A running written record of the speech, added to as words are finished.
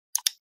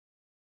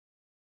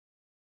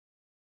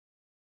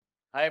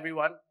Hi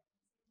everyone.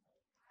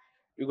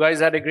 You guys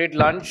had a great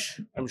lunch,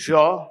 I'm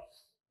sure.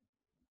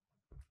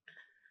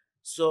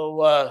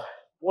 So,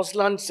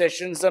 post-lunch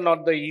sessions are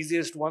not the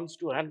easiest ones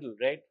to handle,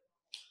 right?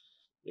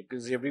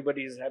 Because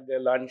everybody's had their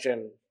lunch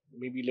and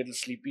maybe a little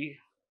sleepy,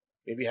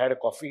 maybe had a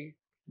coffee.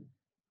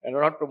 And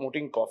we're not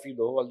promoting coffee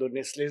though, although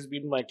Nestle has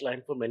been my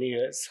client for many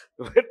years.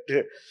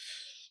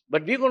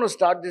 but we're going to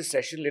start this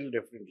session a little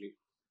differently.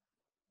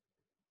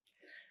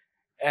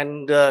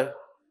 And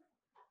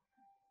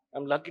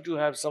I'm lucky to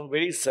have some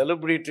very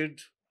celebrated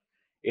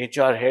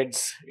HR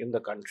heads in the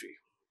country.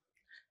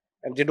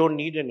 And they don't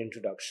need an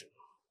introduction,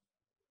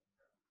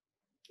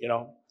 you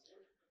know.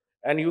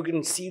 And you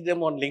can see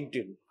them on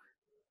LinkedIn,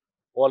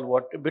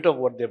 a bit of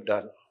what they've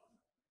done.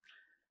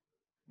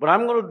 But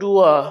I'm going to do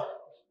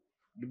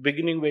the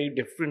beginning very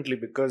differently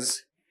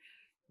because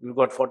we've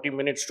got 40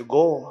 minutes to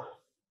go,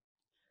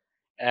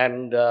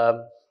 and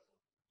I'm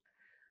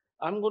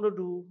going to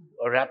do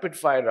a rapid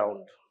fire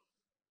round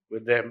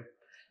with them,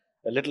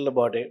 a little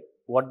about it,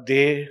 what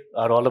they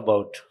are all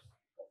about.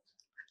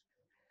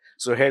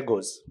 So here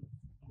goes.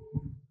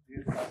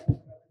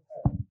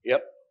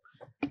 Yep,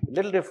 a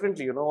little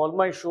differently, you know. All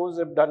my shows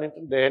have done it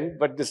at the end,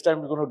 but this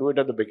time we're going to do it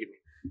at the beginning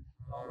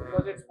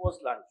because it's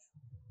post lunch.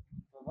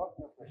 So not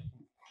no question.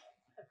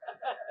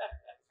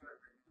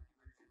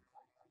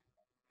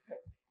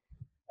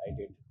 I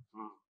did.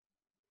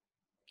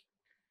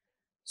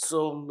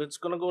 So it's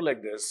going to go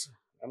like this.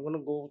 I'm going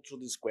to go through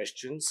these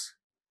questions,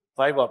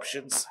 5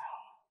 options,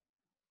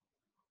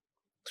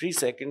 3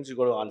 seconds. You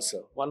got to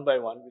answer one by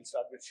one. We'll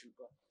start with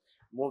Shilpa.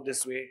 Move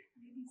this way,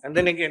 and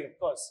then again, of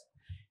course,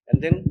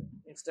 and then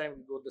next time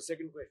we go the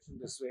second question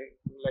this way,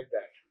 like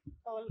that,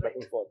 All back right.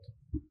 and forth.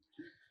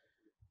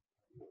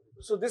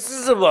 So this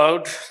is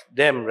about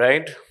them,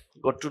 right?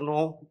 Got to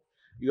know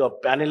your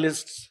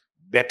panelists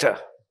better.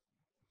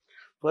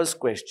 First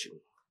question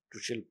to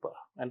Shilpa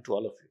and to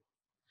all of you.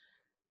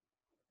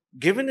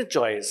 Given a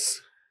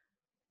choice,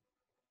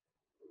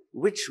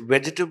 which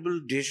vegetable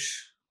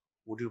dish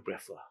would you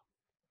prefer?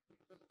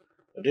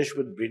 A dish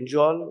with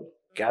brinjal,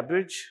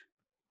 cabbage,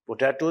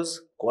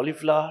 potatoes,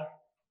 cauliflower,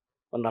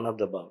 or none of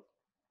the above?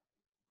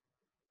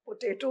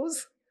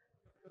 Potatoes.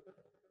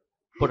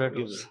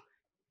 Potatoes.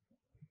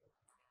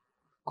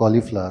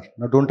 Cauliflower.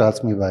 Now, don't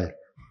ask me why.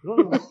 No,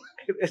 no.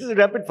 This is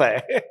rapid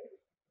fire.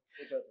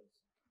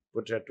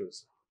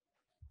 Potatoes.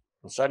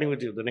 I'm starting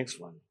with you, the next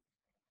one.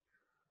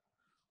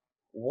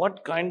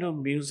 What kind of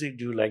music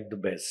do you like the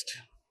best?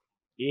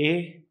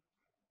 A.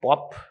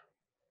 Pop.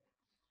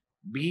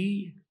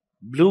 B.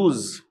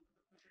 Blues.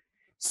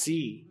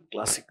 C.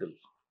 Classical.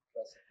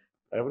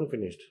 I haven't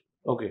finished.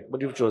 Okay,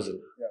 but you've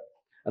chosen. Yeah.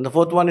 And the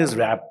fourth one is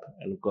rap,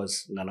 and of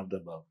course, none of the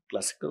above.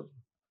 Classical?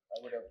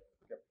 I would have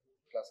kept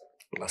classical.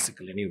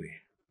 Classical anyway.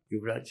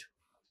 Yuvraj?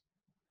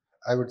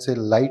 I would say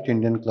light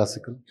Indian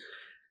classical.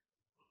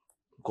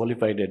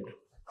 Qualified it.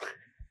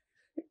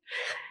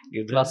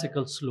 Yuvraj?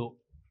 Classical slow.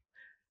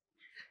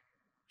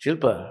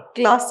 Shilpa?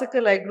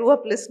 Classical. I grew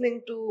up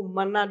listening to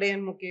Manna Day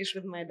and Mukesh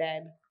with my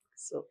dad.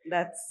 So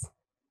that's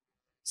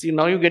See,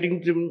 now you're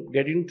getting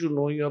to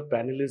know your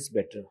panelists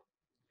better.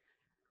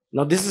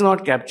 Now, this is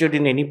not captured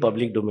in any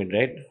public domain,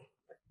 right?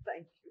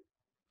 thank you.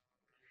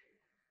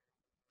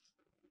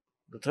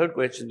 The third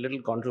question,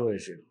 little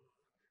controversial.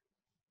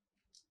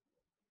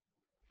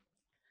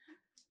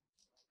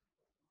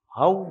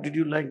 How did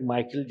you like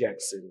Michael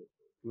Jackson?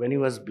 When he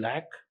was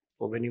black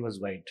or when he was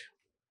white?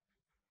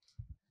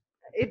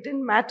 It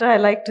didn't matter. I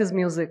liked his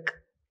music.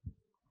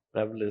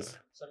 Fabulous.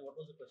 Sorry, what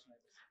was the question?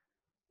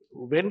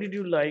 When did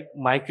you like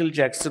Michael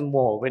Jackson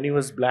more? When he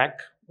was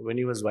black or when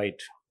he was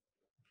white?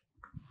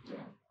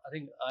 I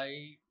think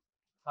I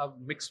have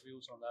mixed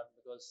views on that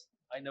because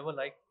I never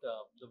liked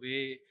the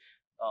way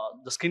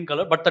the skin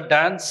color, but the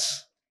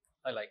dance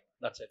I like.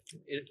 That's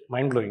it.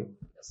 Mind blowing.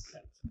 Yes.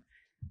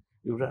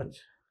 Yuvraj.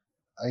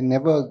 I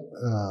never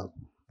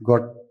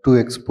got too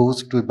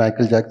exposed to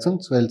Michael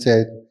Jackson, so I'll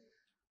say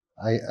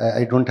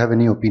I don't have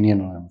any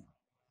opinion on him.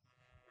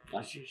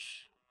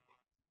 Ashish.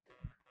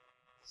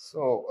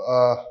 So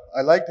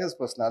I liked his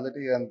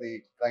personality and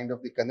the kind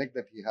of the connect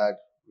that he had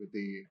with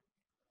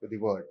the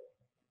word.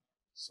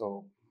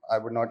 So I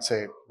would not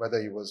say whether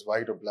he was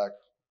white or black.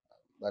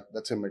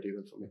 That's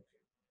immaterial for me.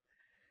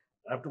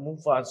 I have to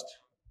move fast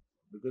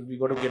because we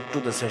got to get to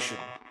the session.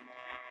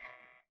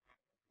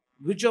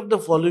 Which of the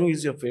following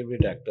is your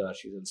favorite actor,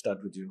 Ashish? I'll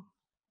start with you.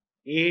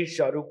 A.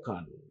 Shah Rukh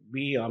Khan.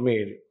 B.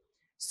 Amir.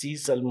 C.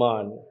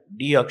 Salman.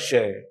 D.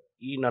 Akshay.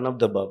 E. None of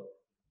the above.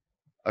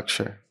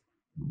 Akshay.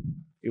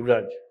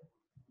 Yuvraj.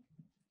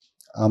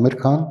 Amir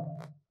Khan.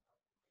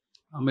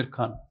 Amir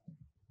Khan.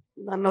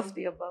 None of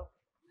the above.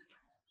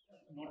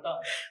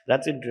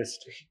 That's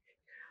interesting.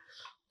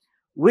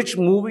 Which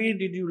movie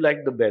did you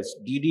like the best?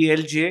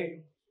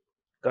 DDLJ,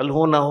 Kal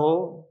Ho Na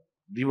Ho,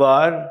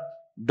 Diwar,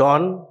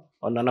 Dawn,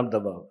 or none of the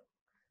above?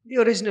 The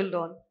original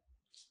Dawn.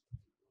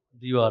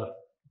 Diwar.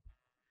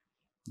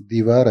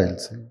 Diwar, I'll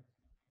say.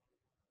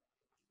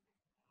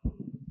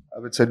 I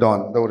would say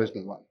Dawn, the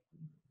original one.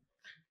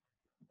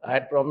 I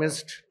had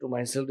promised to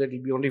myself that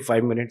it'll be only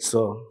 5 minutes,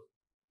 so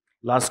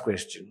Last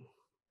question.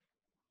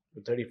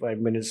 35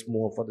 minutes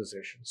more for the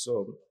session.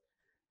 So,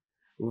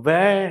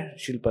 where,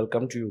 Shilpa, I'll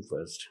come to you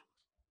first.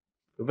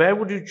 Where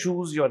would you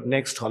choose your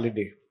next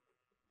holiday?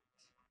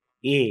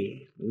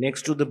 A,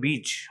 next to the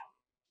beach.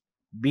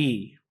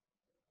 B,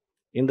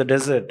 in the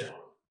desert.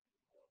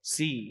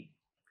 C,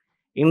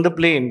 in the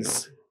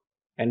plains.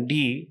 And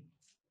D,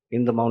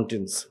 in the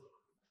mountains.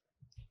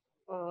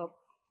 Uh,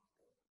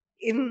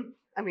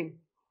 I mean,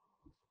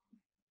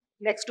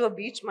 next to a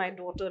beach, my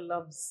daughter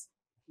loves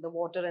the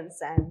water and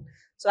sand.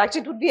 So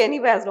actually, it would be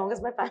anywhere as long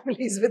as my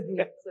family is with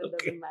me. So it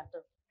Okay. doesn't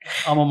matter.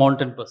 I'm a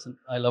mountain person.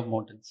 I love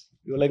mountains.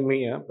 You're like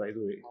me, huh, by the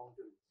way.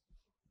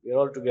 We're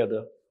all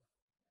together.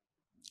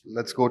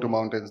 Let's go to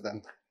mountains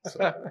then.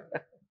 So,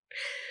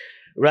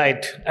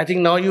 Right. I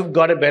think now you've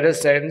got a better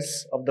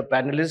sense of the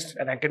panelists,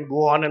 and I can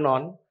go on and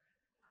on.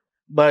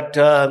 But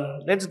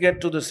let's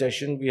get to the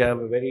session. We have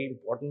a very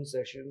important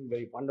session,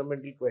 very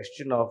fundamental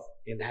question of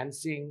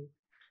enhancing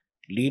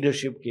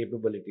leadership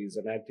capabilities.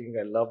 And I think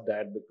I love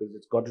that because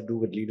it's got to do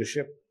with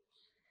leadership.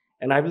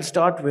 And I will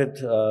start with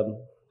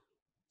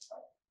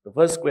the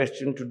first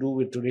question to do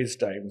with today's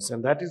times,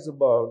 and that is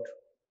about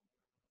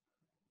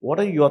what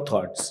are your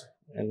thoughts?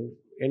 And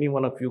any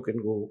one of you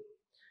can go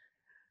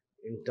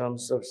in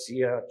terms of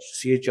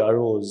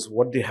CHROs,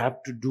 what they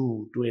have to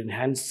do to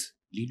enhance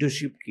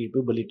leadership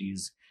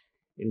capabilities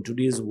in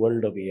today's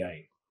world of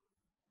AI.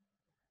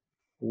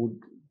 Would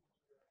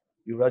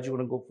Yuvraj, you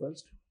want to go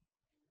first?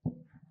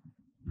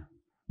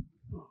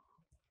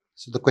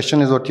 So the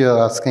question is what you're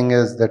asking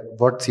is that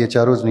what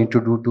CHROs need to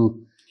do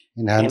to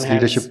enhance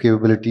leadership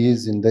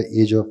capabilities in the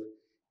age of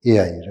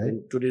AI, right?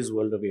 In today's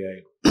world of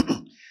AI.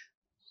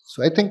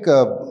 So I think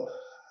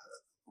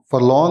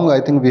for long, I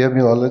think we have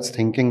been always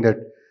thinking that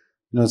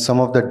some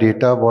of the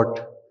data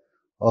what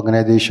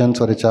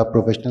organizations or HR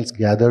professionals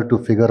gather to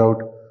figure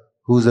out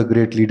who's a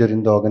great leader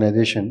in the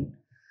organization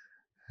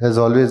has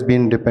always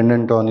been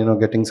dependent on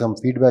getting some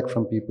feedback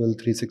from people,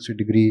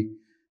 360-degree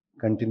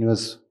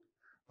continuous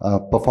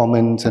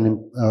performance and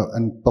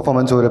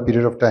performance over a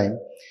period of time.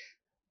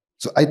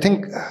 So I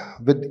think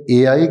with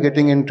AI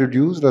getting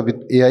introduced or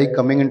with AI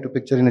coming into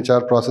picture in HR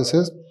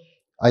processes,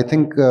 I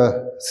think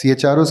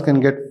CHROs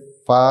can get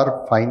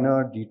far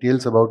finer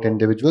details about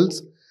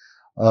individuals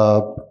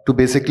to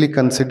basically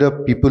consider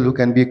people who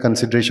can be a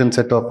consideration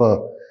set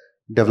of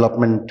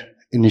development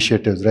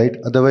initiatives, right?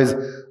 Otherwise,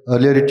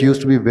 earlier it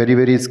used to be very,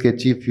 very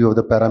sketchy, few of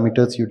the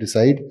parameters you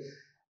decide,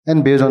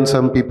 and based on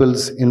some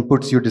people's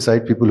inputs, you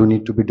decide people who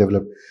need to be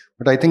developed.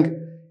 But I think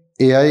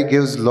AI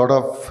gives a lot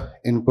of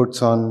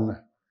inputs on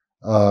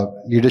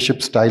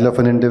leadership style of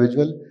an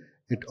individual.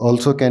 It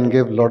also can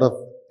give a lot of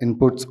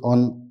inputs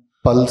on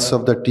pulse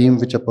of the team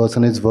which a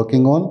person is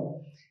working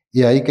on.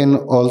 AI can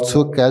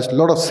also catch a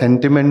lot of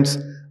sentiments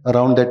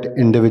around that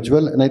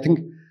individual, and I think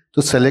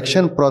the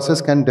selection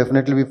process can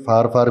definitely be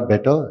far, far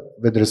better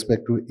with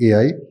respect to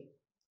AI.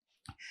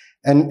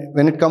 And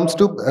when it comes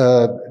to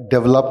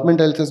development,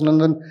 I'll say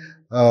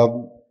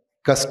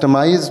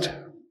customized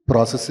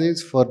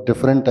processes for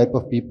different type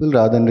of people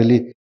rather than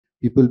really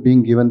people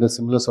being given the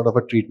similar sort of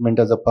a treatment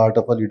as a part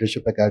of a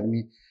leadership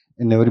academy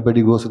and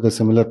everybody goes through the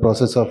similar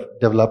process of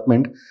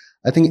development.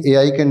 I think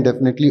AI can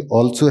definitely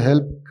also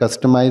help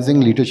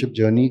customizing leadership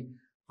journey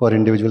for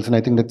individuals, and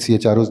I think that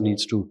CHROs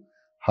needs to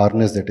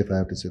harness that, if I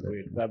have to say that.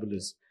 Great,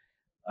 fabulous.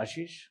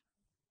 Ashish?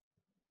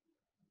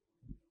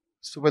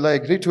 so well, I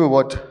agree to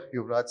what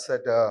Yuvraj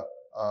said,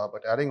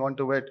 but adding on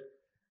to it,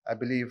 I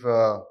believe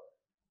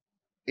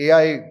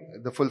AI,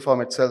 the full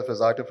form itself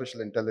is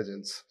artificial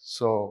intelligence.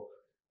 So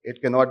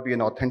it cannot be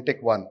an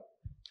authentic one.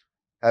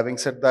 Having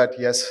said that,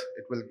 yes,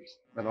 it will,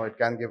 it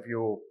can give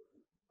you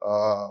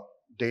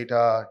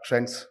data,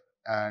 trends,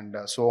 and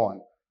so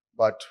on.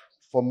 But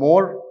for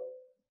more,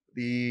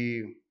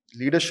 the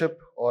leadership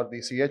or the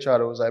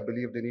CHROs, I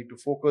believe they need to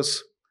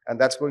focus, and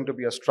that's going to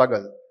be a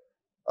struggle.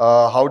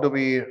 How do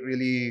we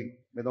really,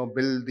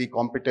 build the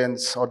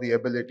competence or the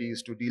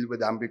abilities to deal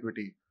with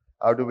ambiguity?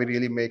 How do we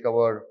really make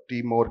our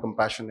team more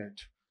compassionate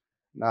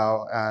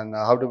now? And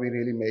how do we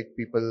really make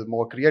people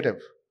more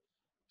creative?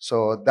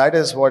 So that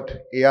is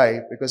what AI,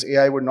 because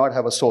AI would not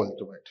have a soul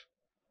to it.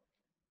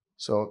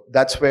 So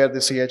that's where the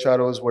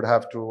CHROs would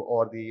have to,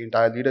 or the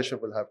entire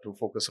leadership will have to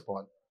focus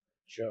upon.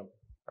 Sure.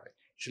 Right.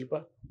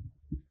 Shilpa?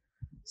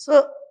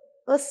 So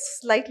a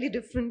slightly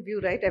different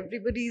view, right?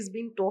 Everybody's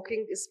been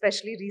talking,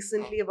 especially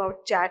recently,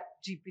 about Chat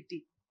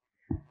GPT.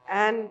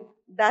 And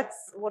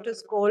that's what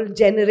is called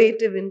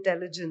generative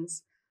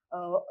intelligence.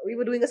 We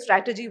were doing a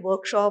strategy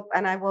workshop,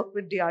 and I work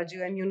with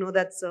Diageo, and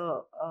that's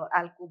a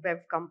Alco Bev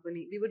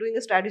company. We were doing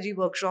a strategy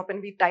workshop,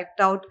 and we typed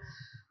out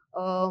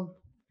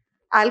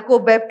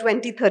Alco Bev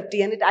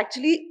 2030, and it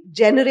actually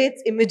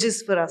generates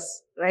images for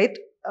us, right?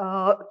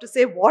 To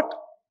say what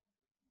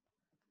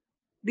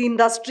the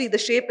industry, the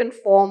shape and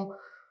form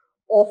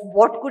of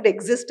what could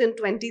exist in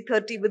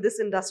 2030 with this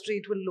industry,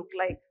 it will look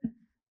like.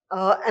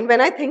 And when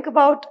I think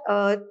about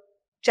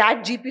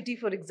Chat GPT,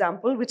 for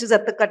example, which is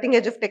at the cutting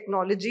edge of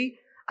technology,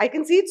 I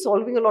can see it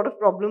solving a lot of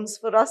problems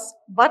for us,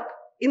 but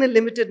in a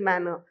limited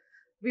manner.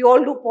 We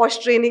all do posh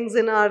trainings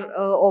in our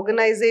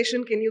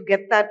organization. Can you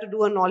get that to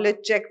do a knowledge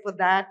check for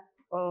that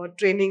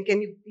training?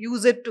 Can you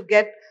use it to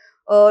get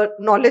a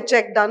knowledge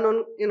check done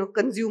on,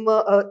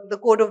 consumer, the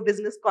code of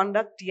business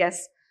conduct?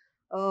 Yes.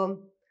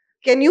 Um,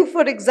 can you,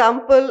 for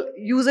example,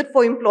 use it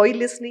for employee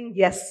listening?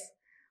 Yes.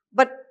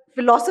 But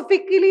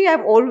philosophically,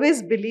 I've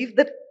always believed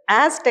that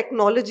as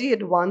technology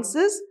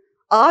advances,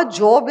 our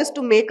job is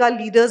to make our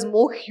leaders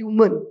more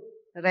human,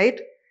 right?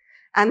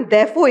 And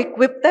therefore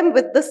equip them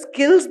with the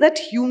skills that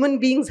human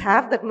beings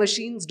have that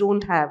machines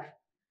don't have.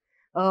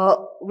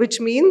 Which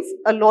means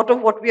a lot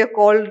of what we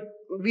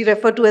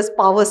refer to as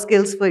power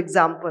skills, for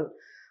example.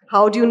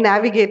 How do you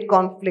navigate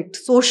conflict,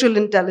 social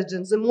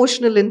intelligence,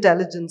 emotional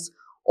intelligence?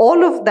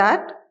 All of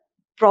that,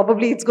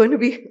 probably it's going to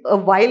be a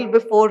while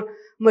before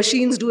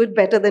machines do it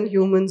better than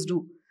humans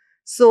do.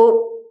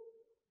 So,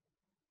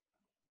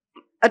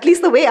 at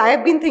least the way I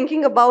have been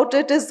thinking about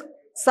it is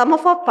some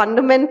of our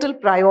fundamental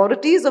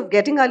priorities of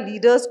getting our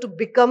leaders to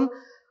become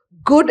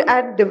good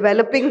at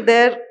developing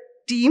their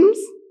teams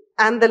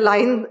and the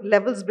line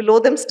levels below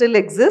them still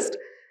exist.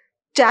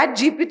 Chat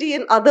GPT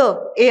and other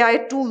AI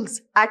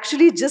tools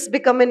actually just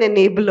become an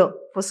enabler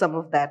for some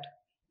of that.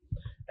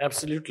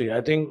 Absolutely.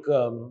 I think,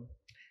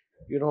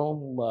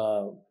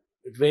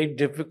 it's very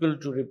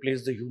difficult to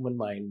replace the human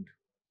mind.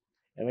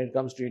 And when it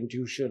comes to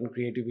intuition,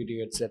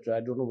 creativity, etc.,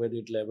 I don't know whether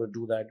it'll ever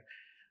do that.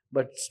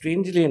 But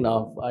strangely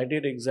enough, I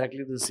did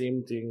exactly the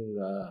same thing,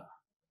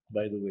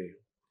 by the way.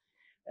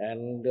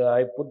 And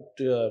I put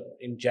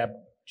in Chat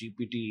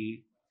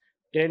GPT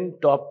 10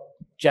 top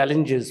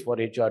challenges for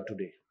HR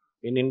today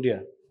in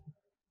India.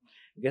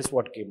 Guess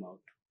what came out?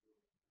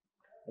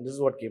 And this is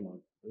what came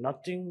out.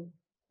 Nothing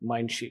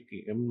mind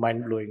shaking,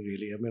 mind blowing,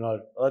 really. I mean, or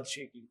earth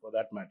shaking for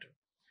that matter.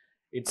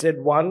 It said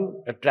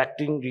one,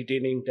 attracting,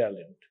 retaining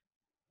talent.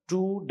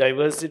 Two,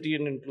 diversity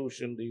and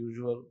inclusion, the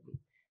usual.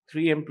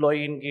 Three,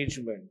 employee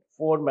engagement.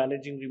 Four,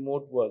 managing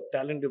remote work,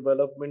 talent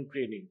development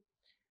training,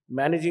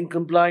 managing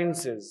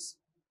compliances,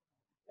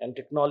 and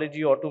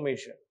technology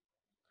automation.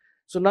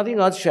 So nothing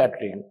earth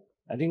shattering.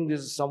 I think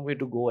there's some way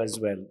to go as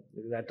well.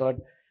 I thought,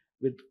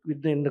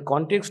 in the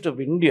context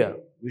of India,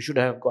 we should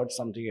have got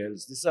something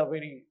else. These are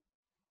very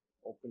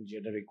open,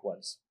 generic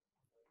ones.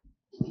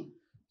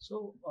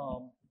 So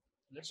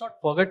let's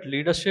not forget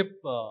leadership.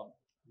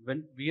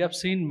 When we have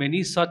seen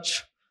many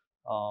such,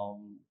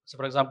 so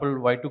for example,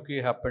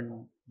 Y2K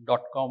happened,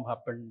 .com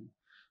happened.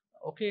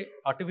 Okay,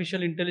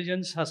 artificial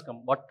intelligence has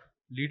come, but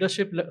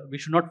leadership. We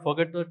should not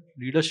forget that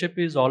leadership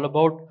is all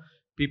about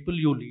people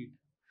you lead.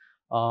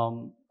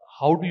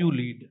 How do you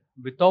lead?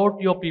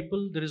 Without your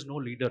people, there is no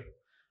leader.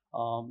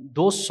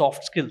 Those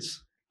soft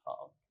skills.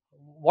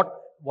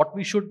 What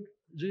we should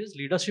do is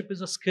leadership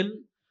is a skill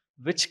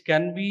which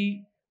can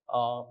be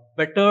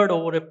bettered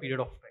over a period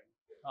of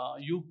time.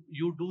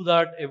 You do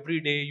that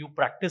every day. You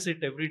practice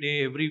it every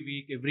day, every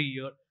week, every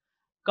year.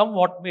 Come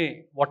what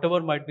may, whatever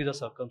might be the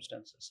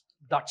circumstances.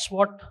 That's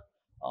what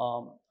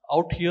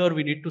out here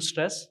we need to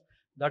stress,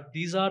 that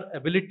these are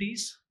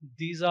abilities.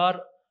 These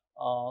are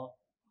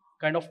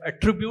kind of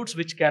attributes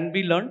which can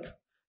be learned,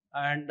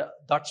 and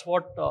that's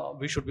what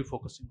we should be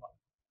focusing on.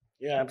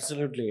 Yeah,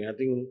 absolutely. I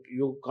think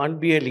you can't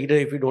be a leader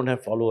if you don't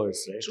have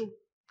followers, right? True.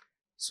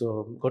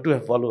 So, got to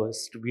have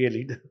followers to be a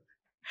leader.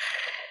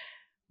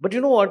 But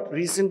you know what?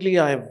 Recently,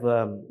 I've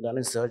done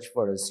a search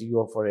for a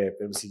CEO for a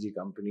FMCG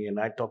company, and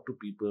I talked to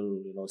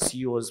people,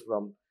 CEOs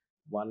from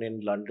one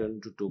in London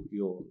to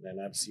Tokyo,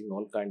 and I've seen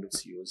all kinds of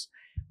CEOs.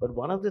 But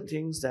one of the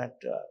things that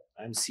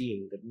I'm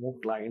seeing that more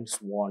clients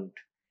want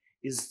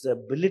is the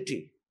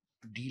ability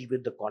to deal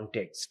with the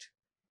context.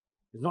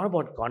 It's not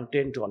about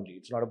content only.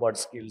 It's not about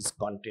skills,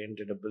 content,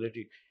 and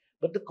ability,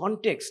 but the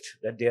context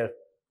that they are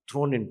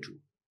thrown into.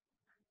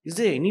 Is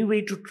there any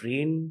way to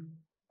train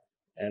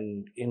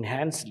and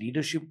enhance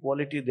leadership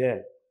quality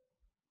there?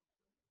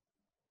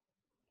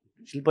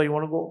 Shilpa, you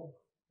want to go?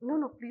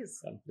 No,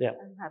 please. Yeah.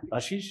 I'm happy.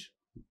 Ashish,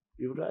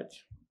 Yuvraj.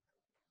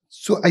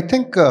 So I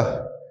think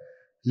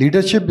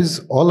leadership is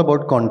all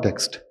about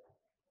context.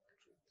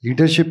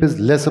 Leadership is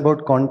less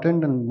about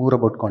content and more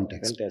about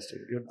context. Fantastic.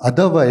 Good.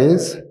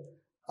 Otherwise,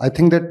 I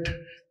think that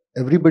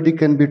everybody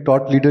can be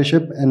taught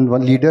leadership, and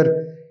one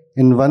leader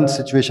in one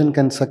situation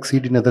can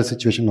succeed in other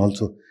situation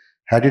also,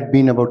 had it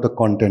been about the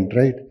content,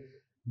 right?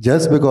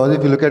 Just because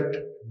if you look at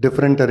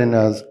different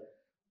arenas,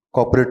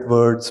 corporate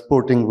world,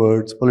 sporting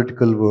words,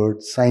 political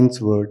words,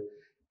 science word,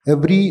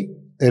 every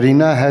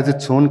arena has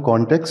its own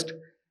context,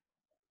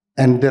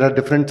 and there are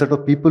different set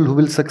of people who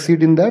will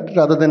succeed in that,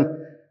 rather than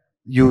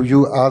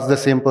you ask the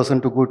same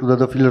person to go to the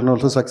other field and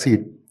also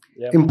succeed.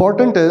 Yep.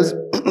 Important is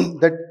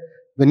that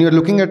when you're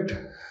looking at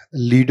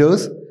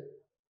leaders,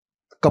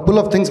 a couple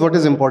of things what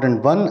is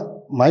important.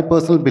 One, my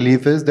personal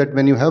belief is that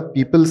when you have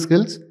people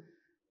skills,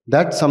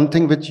 that's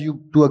something which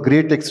you to a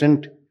great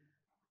extent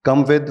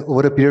come with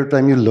over a period of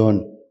time you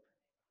learn.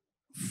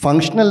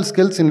 Functional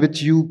skills in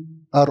which you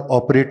are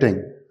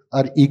operating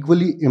are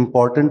equally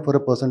important for a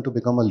person to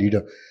become a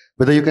leader.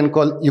 Whether you can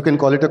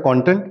call it a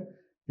content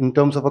in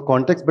terms of a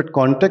context, but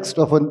context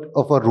of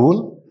a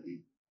role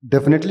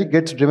definitely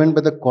gets driven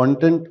by the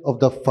content of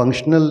the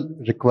functional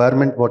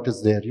requirement what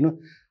is there.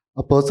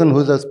 A person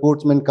who's a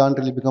sportsman can't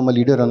really become a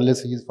leader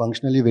unless he is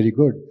functionally very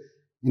good.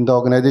 In the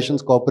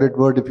organization's corporate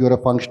world, if you're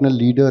a functional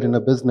leader in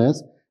a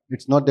business,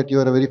 it's not that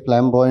you're a very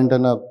flamboyant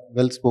and a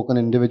well-spoken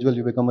individual,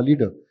 you become a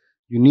leader.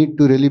 You need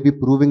to really be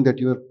proving that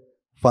you're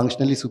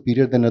functionally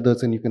superior than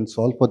others and you can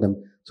solve for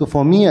them. So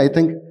for me, I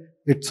think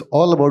it's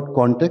all about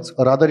context,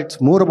 or rather it's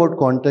more about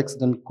context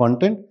than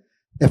content.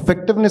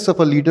 Effectiveness of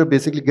a leader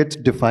basically gets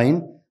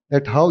defined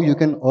that how you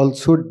can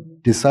also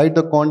decide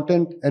the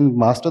content and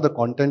master the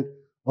content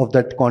of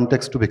that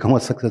context to become a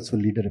successful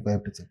leader, if I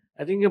have to say.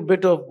 I think a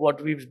bit of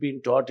what we've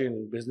been taught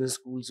in business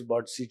schools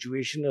about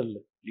situational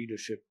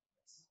leadership.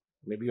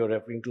 Maybe you're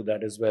referring to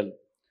that as well.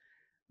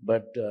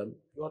 But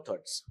your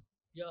thoughts?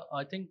 Yeah,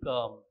 I think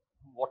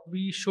what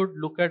we should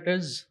look at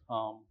is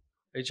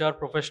HR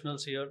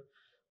professionals here.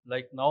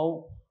 Like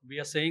now, we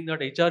are saying that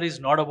HR is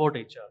not about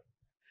HR.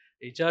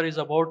 HR is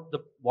about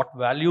what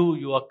value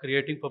you are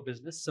creating for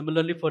business.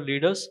 Similarly, for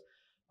leaders,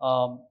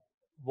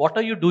 what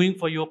are you doing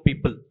for your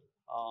people,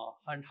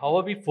 and how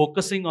are we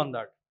focusing on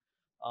that?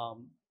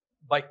 Um,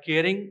 by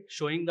caring,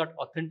 showing that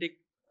authentic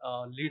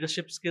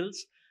leadership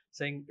skills,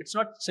 saying it's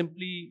not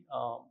simply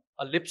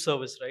a lip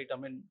service, right? I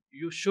mean,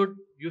 you should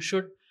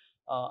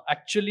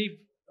actually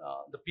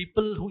the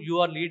people who you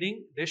are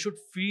leading, they should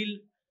feel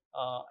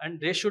and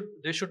they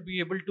should be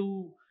able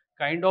to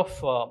kind of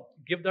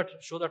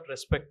show that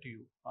respect to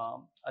you.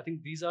 I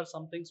think these are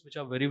some things which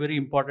are very, very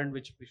important,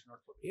 which we should not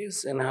forget.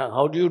 Yes, and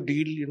how do you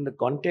deal in the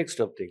context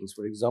of things?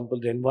 For example,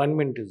 the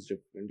environment is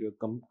different, your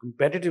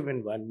competitive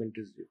environment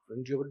is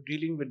different, you're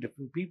dealing with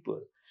different people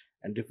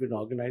and different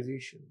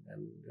organizations,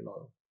 and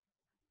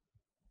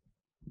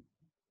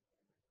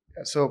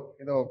Yeah, so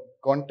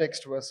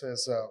context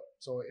versus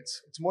so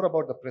it's more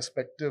about the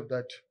perspective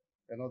that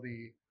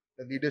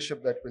the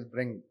leadership that will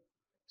bring.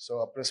 So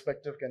a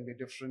perspective can be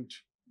different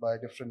by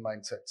different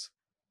mindsets.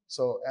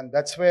 So and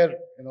that's where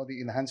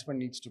the enhancement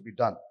needs to be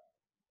done.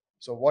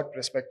 So what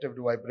perspective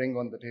do I bring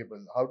on the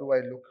table? How do I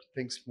look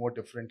things more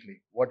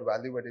differently? What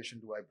value addition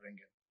do I bring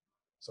in?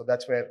 So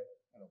that's where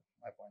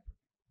my point.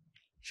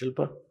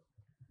 Shilpa?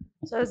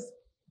 So I was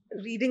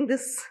reading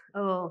this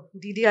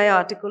DDI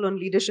article on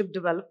leadership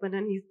development,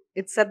 and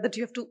it said that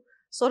you have to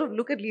sort of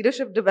look at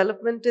leadership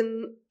development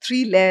in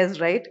 3 layers,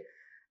 right?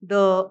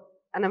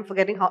 And I'm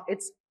forgetting how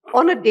it's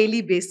on a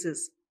daily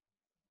basis.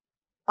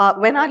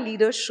 When our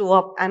leaders show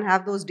up and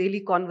have those daily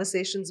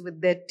conversations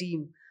with their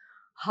team,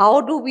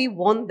 how do we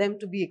want them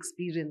to be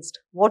experienced?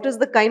 What is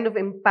the kind of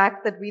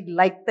impact that we'd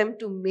like them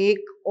to make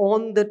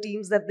on the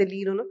teams that they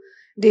lead on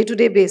a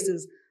day-to-day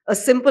basis? A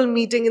simple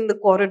meeting in the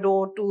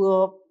corridor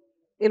to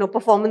a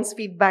performance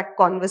feedback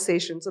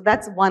conversation. So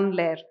that's one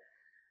layer.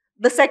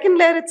 The second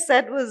layer, it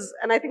said, was,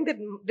 and I think they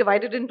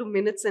divided into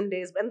minutes and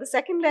days, and the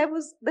second layer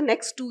was the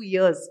next 2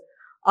 years.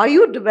 Are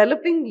you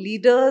developing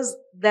leaders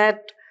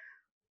that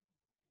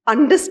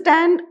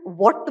understand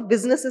what the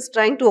business is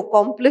trying to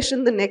accomplish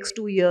in the next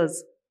 2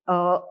 years?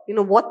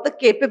 What the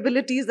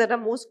capabilities that are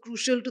most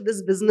crucial to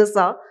this business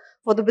are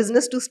for the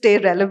business to stay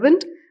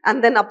relevant,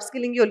 and then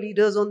upskilling your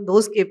leaders on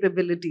those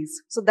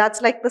capabilities. So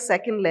that's like the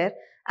second layer.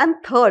 And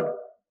third,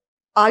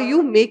 are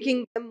you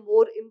making them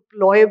more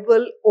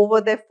employable over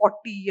their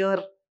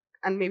 40-year,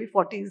 and maybe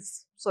 40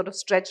 is sort of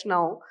stretch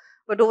now,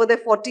 but over their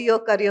 40-year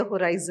career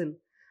horizon?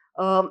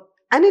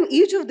 And in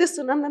each of this,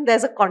 Sunandan,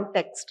 there's a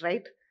context,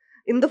 right?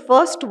 In the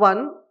first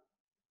one,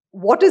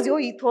 what is your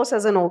ethos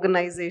as an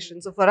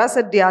organization? So for us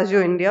at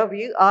Diageo India,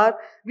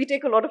 we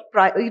take a lot of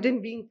pride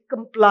in being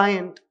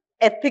compliant,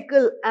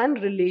 ethical,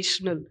 and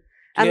relational.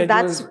 And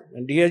that's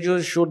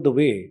Diageo showed the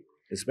way,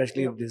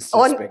 especially in this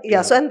aspect.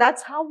 So and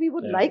that's how we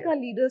would like our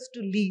leaders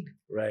to lead.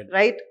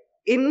 Right.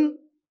 In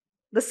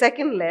the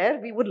second layer,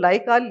 we would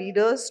like our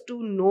leaders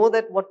to know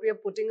that what we are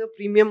putting a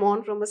premium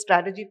on from a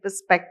strategy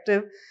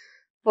perspective.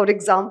 For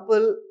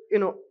example,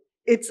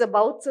 it's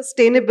about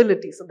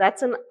sustainability. So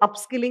that's an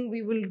upskilling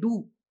we will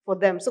do for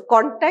them. So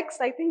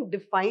context, I think,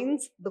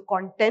 defines the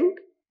content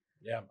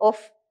of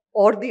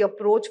or the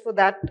approach for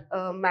that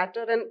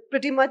matter, and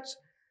pretty much,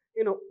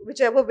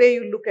 whichever way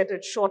you look at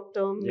it, short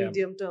term,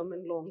 medium term,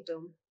 and long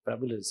term.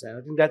 Fabulous. And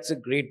I think that's a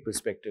great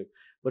perspective.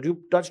 But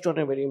you touched on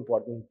a very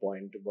important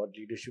point about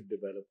leadership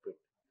development.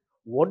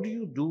 What do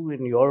you do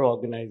in your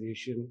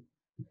organization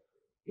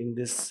in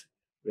this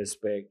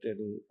respect,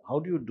 and how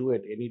do you do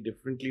it any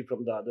differently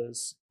from the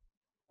others?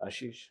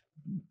 Ashish?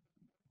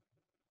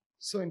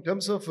 So in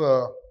terms of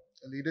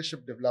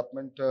leadership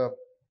development, a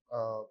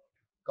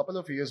couple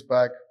of years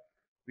back,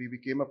 we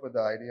came up with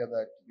the idea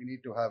that we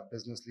need to have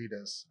business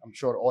leaders. I'm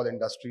sure all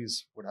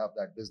industries would have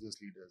that, business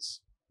leaders.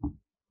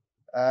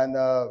 And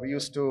we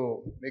used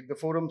to make the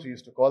forums, we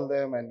used to call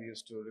them, and we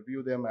used to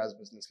review them as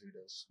business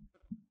leaders.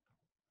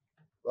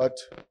 But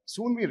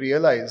soon we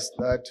realized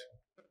that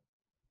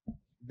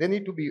they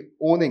need to be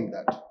owning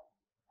that.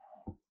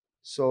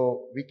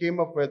 So we came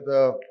up with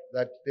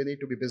that they need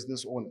to be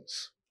business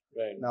owners.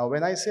 Right. Now,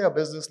 when I say a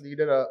business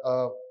leader,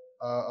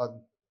 a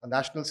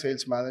national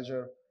sales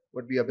manager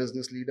would be a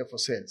business leader for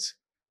sales.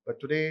 But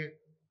today,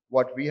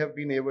 what we have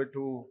been able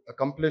to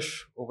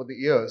accomplish over the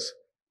years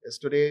is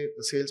today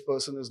the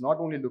salesperson is not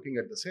only looking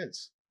at the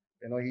sales.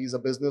 He's a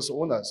business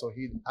owner, so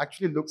he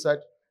actually looks at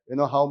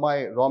how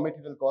my raw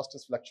material cost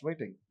is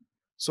fluctuating,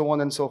 so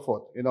on and so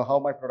forth. How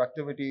my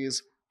productivity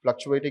is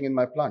fluctuating in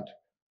my plant.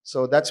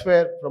 So that's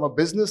where, from a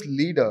business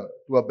leader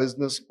to a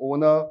business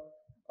owner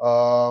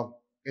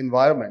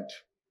environment,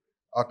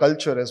 our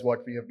culture is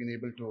what we have been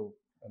able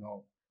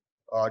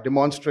to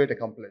demonstrate,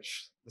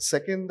 accomplish. The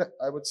second,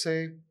 I would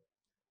say,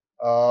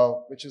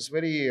 which is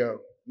very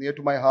near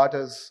to my heart,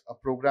 is a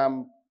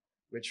program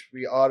which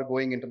we are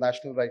going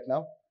international right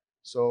now.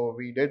 So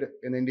we did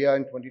in India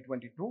in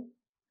 2022,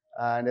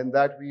 and in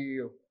that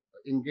we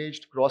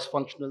engaged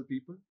cross-functional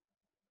people.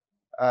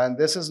 And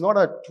this is not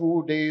a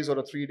 2 days or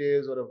a 3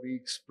 days or a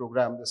week's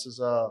program. This is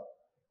a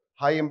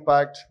high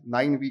impact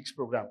 9 weeks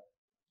program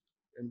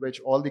in which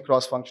all the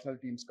cross-functional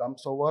teams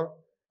comes over.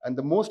 And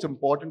the most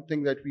important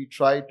thing that we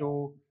try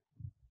to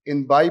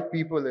imbibe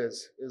people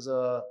is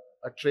a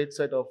trait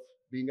set of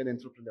being an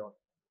entrepreneur.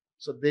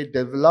 So they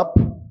develop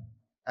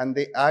and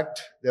they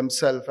act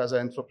themselves as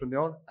an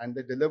entrepreneur, and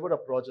they deliver a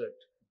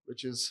project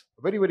which is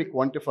very, very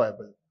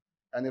quantifiable.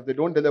 And if they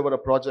don't deliver a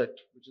project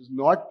which is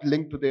not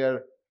linked to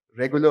their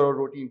regular or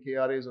routine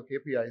KRAs or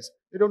KPIs,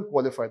 they don't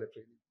qualify the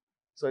training.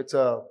 So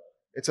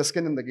it's a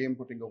skin in the game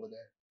putting over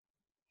there.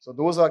 So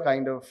those are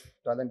kind of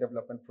talent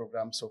development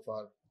programs so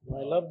far.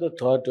 I love the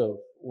thought of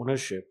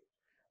ownership,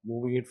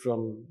 moving it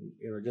from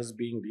just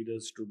being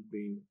leaders to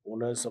being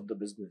owners of the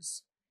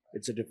business.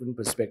 It's a different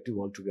perspective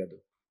altogether.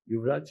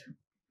 Yuvraj?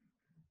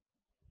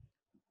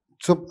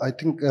 So I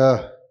think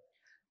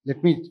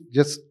let me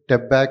just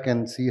step back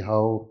and see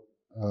how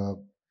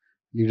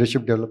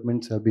leadership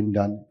developments have been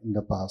done in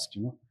the past.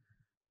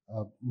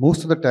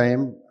 Most of the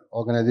time,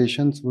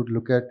 organizations would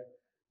look at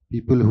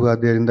people who are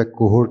there in the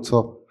cohorts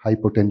of high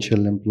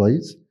potential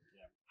employees,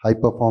 high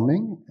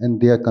performing,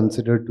 and they are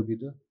considered to be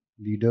the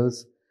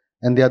leaders,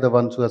 and they are the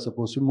ones who are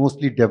supposed to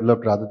mostly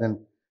develop rather than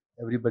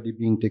everybody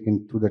being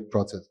taken through that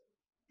process.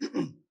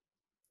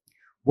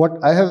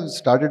 What I have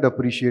started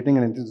appreciating,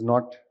 and it is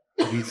not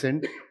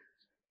recent,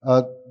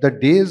 the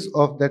days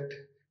of that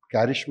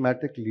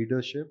charismatic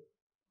leadership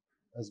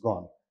has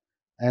gone.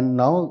 And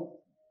now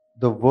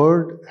the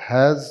world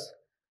has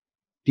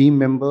team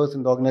members,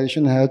 and the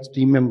organization has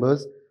team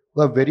members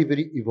who are very,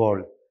 very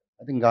evolved.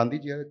 I think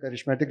Gandhiji had a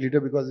charismatic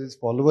leader because his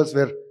followers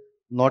were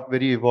not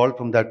very evolved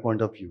from that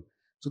point of view.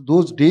 So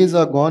those days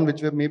are gone,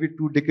 which were maybe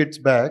 2 decades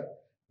back,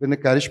 when a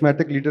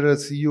charismatic leader, a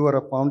CEO or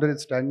a founder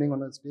is standing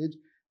on a stage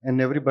and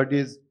everybody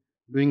is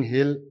doing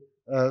hail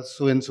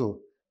so and so.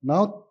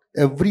 Now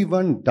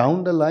everyone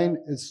down the line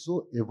is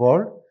so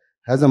evolved,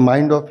 has a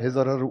mind of his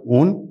or her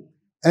own,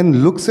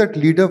 and looks at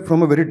leader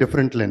from a very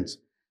different lens.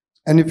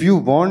 And if you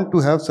want to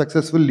have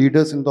successful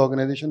leaders in the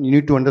organization, you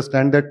need to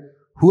understand that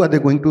who are they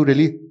going to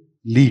really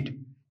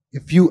lead.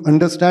 If you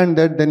understand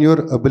that, then your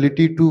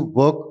ability to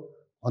work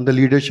on the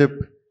leadership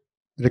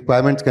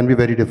requirements can be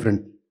very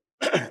different.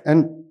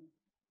 And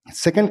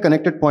second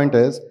connected point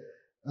is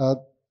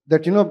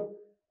that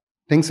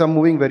things are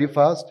moving very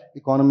fast.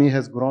 Economy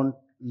has grown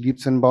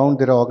leaps and bounds.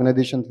 There are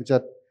organizations which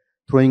are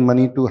throwing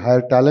money to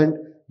hire talent.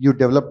 You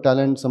develop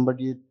talent,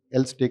 somebody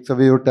else takes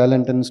away your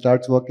talent and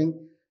starts working.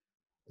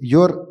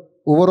 Your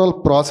overall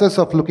process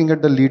of looking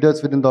at the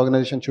leaders within the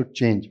organization should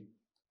change.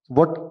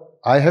 What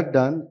I had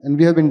done, and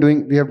we have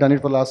done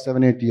it for the last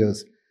 7-8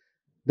 years,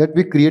 that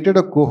we created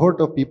a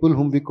cohort of people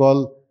whom we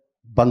call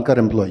bunker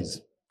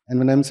employees. And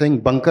when I'm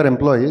saying bunker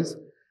employees,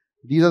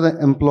 these are the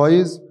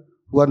employees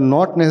who are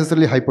not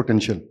necessarily high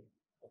potential.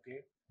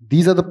 Okay.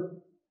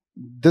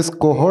 This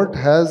cohort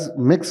has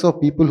mix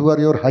of people who are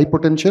your high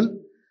potential,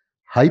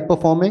 high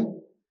performing,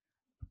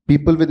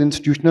 people with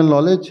institutional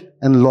knowledge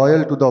and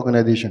loyal to the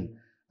organization.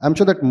 I'm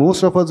sure that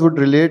most of us would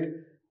relate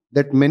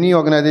that many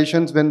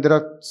organizations, when there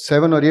are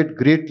 7 or 8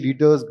 great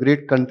leaders,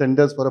 great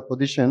contenders for a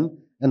position,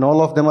 and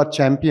all of them are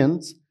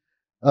champions,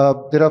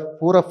 there are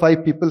 4 or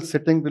 5 people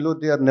sitting below,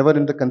 they are never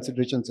in the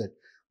consideration set.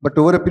 But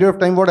over a period of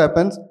time, what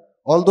happens?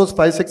 All those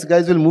 5-6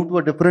 guys will move to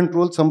a different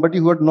role. Somebody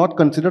who had not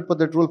considered for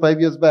that role 5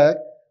 years back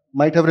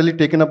might have really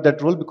taken up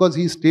that role because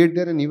he stayed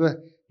there and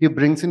he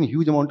brings in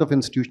huge amount of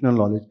institutional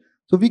knowledge.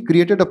 So we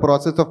created a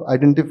process of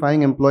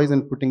identifying employees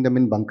and putting them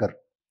in bunker.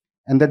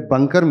 And that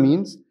bunker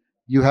means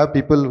you have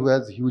people who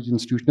has huge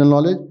institutional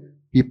knowledge,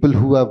 people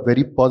who are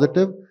very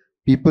positive,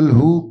 people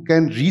who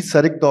can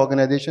resurrect the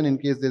organization in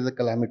case there is a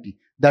calamity.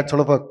 That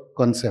sort of a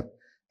concept.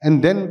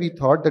 And then we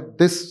thought that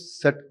this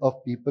set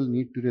of people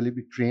need to really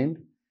be trained,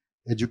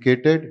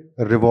 educated,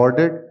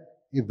 rewarded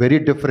very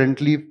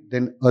differently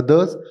than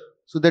others,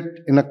 so that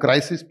in a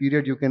crisis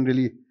period you can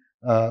really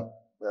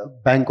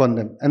bank on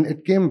them. And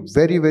it came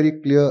very, very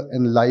clear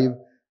and live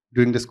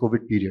during this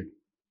COVID period,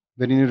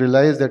 when you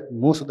realize that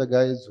most of the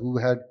guys who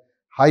had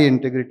high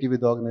integrity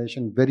with the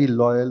organization, very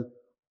loyal,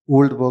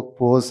 old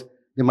workforce,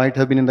 they might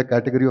have been in the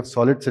category of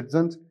solid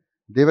citizens.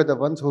 They were the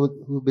ones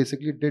who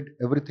basically did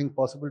everything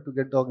possible to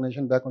get the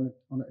organization back on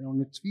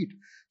its feet.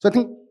 So I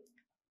think,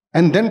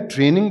 and then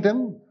training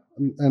them,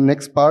 the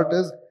next part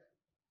is,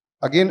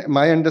 again,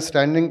 my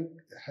understanding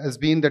has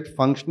been that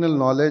functional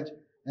knowledge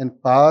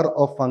and power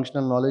of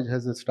functional knowledge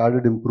has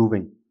started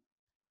improving.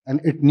 And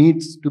it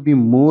needs to be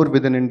more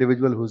with an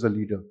individual who's a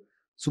leader.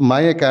 So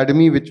my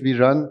academy, which we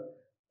run,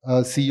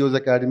 CEO's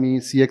Academy,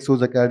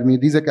 CXO's Academy,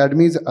 these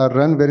academies are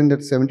run wherein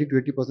that 70 to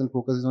 80%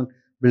 focuses on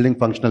building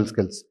functional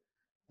skills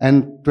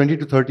and 20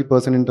 to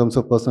 30% in terms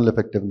of personal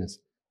effectiveness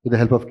with the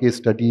help of case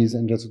studies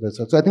and rest of that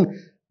stuff. So I think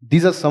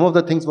these are some of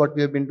the things what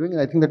we have been doing,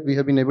 and I think that we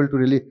have been able to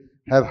really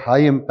have high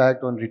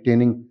impact on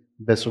retaining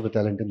best of the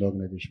talent in the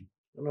organization.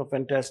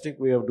 Fantastic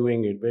way of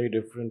doing it. Very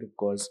different, of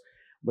course.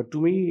 But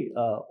to me,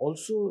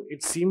 also,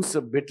 it seems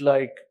a bit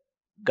like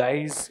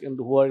guys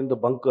who are in the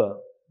bunker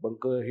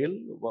hill,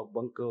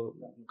 bunker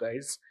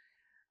guys,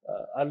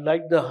 are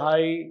like the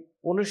high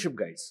ownership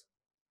guys,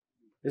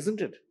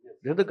 isn't it?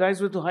 They're the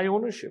guys with the high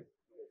ownership.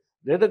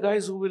 They're the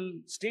guys who will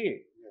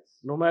stay,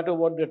 no matter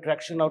what the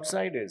attraction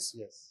outside is.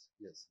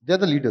 Yes. They're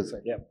the leaders.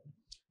 Yeah.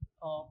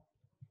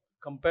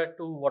 Compared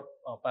to what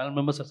panel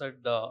members have said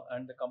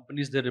and the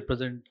companies they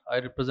represent, I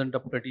represent a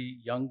pretty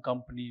young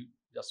company,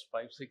 just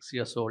 5-6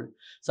 years old.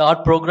 So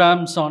our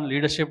programs on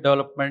leadership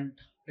development,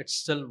 it's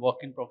still work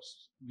in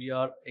progress. We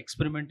are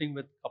experimenting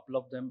with a couple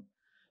of them,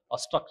 a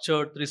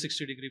structured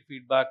 360-degree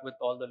feedback with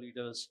all the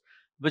leaders,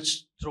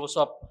 which throws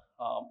up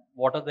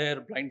what are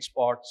their blind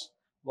spots,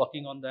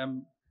 working on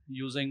them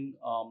using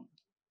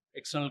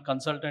external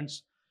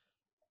consultants.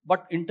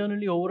 But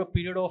internally, over a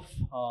period of,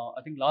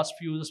 I think last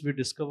few years, we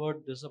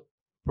discovered there's a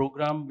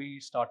program we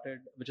started,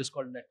 which is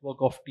called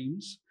Network of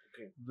Teams,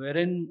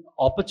 wherein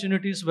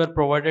opportunities were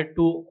provided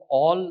to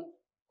all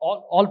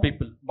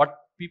people, but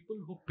people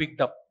who picked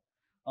up,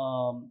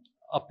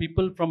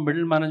 people from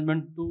middle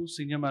management to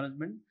senior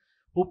management,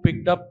 who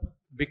picked up,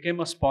 became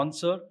a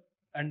sponsor,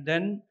 and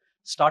then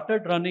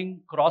started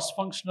running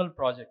cross-functional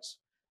projects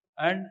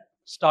and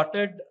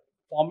started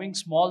forming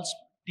small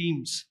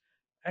teams.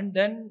 And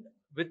then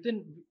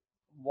within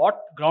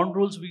what ground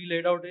rules we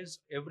laid out is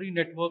every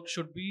network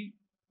should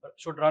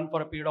run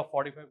for a period of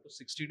 45 to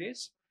 60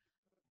 days.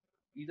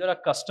 Either a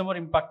customer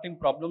impacting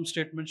problem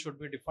statement should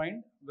be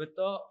defined with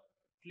a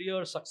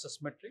clear success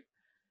metric,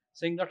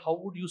 saying that how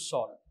would you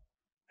solve.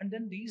 And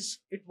then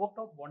it worked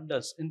out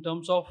wonders in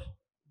terms of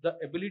the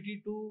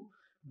ability to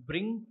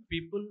bring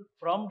people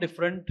from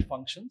different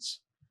functions,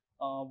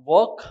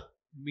 work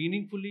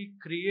meaningfully,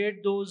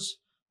 create those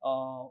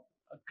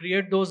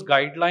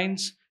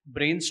guidelines,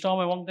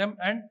 brainstorm among them,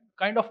 and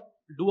kind of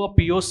do a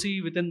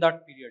POC within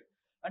that period.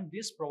 And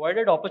this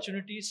provided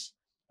opportunities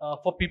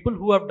for people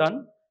who have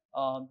done.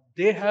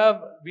 We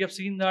have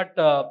seen that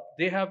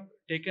they have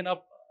taken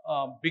up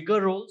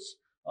bigger roles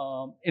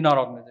in our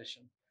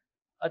organization.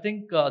 I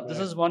think this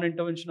is one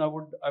intervention I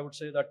would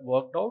say that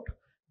worked out.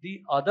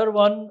 The other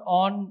one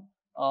on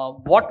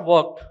what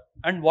worked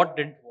and what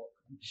didn't work.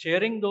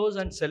 Sharing those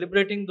and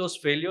celebrating those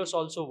failures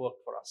also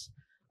worked for us.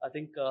 I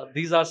think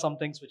these are some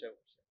things which I would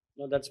say.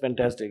 No, that's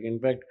fantastic. In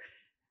fact,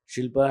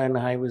 Shilpa and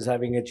I was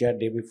having a chat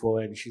day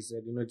before, and she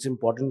said, it's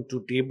important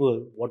to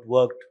table what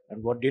worked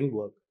and what didn't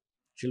work.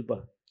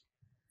 Shilpa,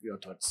 your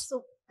thoughts?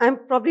 So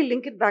I'm probably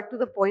link it back to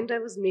the point I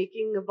was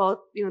making about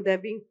there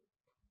being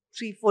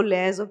 3-4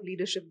 layers of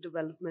leadership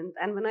development.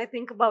 And when I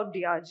think about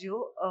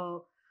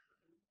Diageo,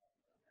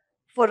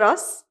 for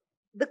us,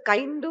 the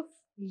kind of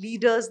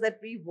leaders that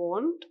we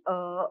want,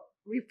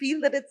 we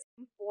feel that it's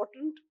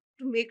important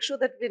to make sure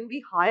that when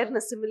we hire and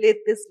assimilate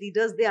these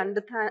leaders, they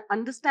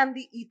understand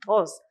the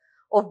ethos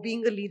of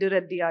being a leader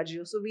at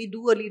Diageo. So we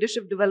do a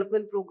leadership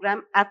development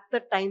program at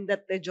the time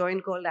that they join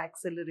called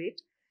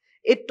Accelerate.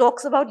 It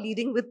talks about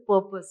leading with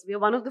purpose. We are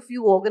one of the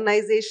few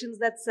organizations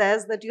that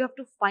says that you have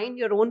to find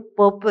your own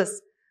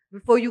purpose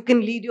before you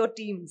can lead your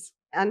teams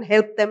and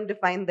help them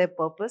define their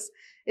purpose.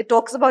 It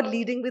talks about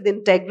leading with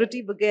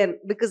integrity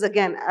because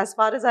again, as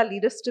far as our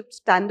leadership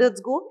standards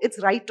go, it's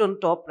right on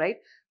top, right?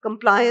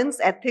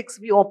 Compliance, ethics,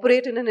 we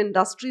operate in an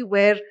industry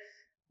where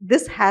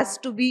this has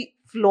to be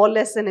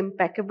flawless and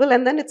impeccable.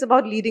 And then it's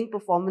about leading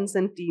performance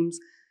and teams.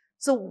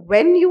 So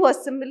when you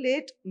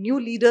assimilate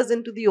new leaders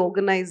into the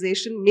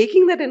organization,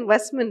 making that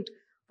investment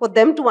for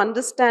them to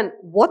understand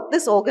what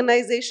this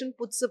organization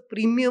puts a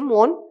premium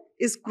on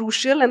is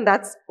crucial, and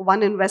that's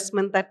one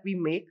investment that we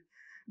make.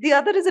 The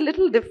other is a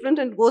little different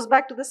and goes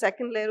back to the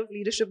second layer of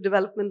leadership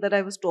development that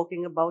I was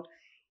talking about.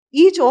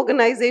 Each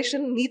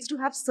organization needs to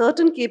have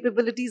certain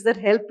capabilities that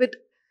help it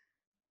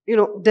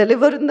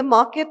deliver in the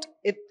market,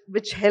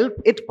 which help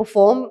it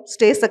perform,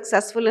 stay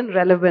successful and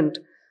relevant.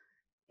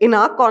 In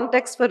our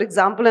context, for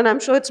example, and I'm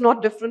sure it's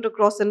not different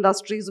across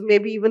industries,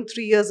 maybe even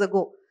 3 years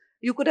ago,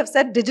 you could have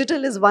said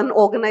digital is one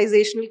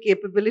organizational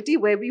capability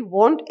where we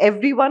want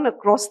everyone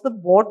across the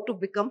board to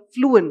become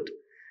fluent.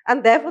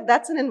 And therefore,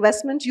 that's an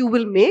investment you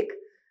will make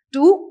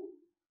to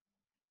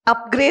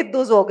upgrade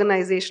those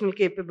organizational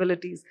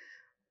capabilities.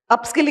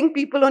 Upskilling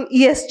people on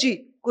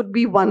ESG could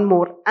be one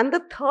more. And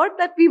the third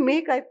that we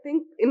make, I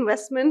think,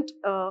 investment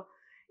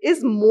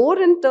is more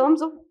in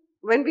terms of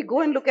when we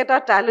go and look at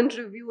our talent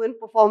review and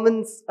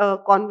performance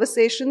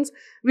conversations,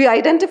 we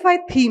identify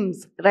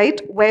themes,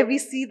 right? Where we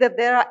see that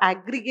there are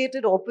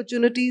aggregated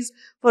opportunities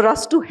for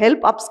us to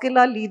help upskill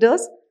our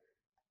leaders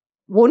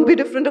won't be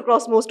different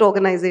across most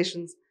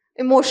organizations.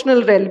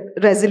 Emotional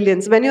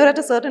resilience. When you're at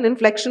a certain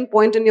inflection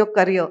point in your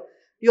career,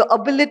 your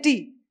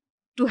ability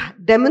to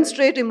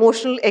demonstrate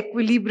emotional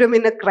equilibrium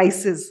in a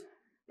crisis,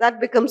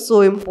 that becomes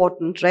so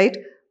important, right?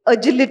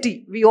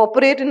 Agility. We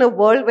operate in a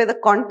world where the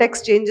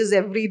context changes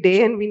every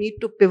day and we need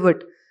to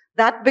pivot.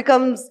 That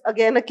becomes,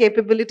 again, a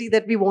capability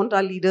that we want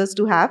our leaders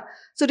to have.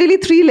 So, really,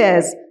 three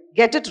layers: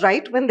 get it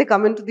right when they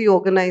come into the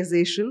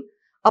organization,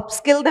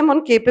 upskill them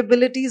on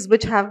capabilities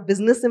which have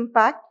business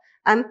impact,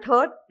 and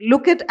third,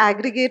 look at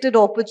aggregated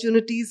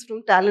opportunities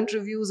from talent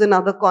reviews and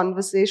other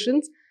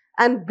conversations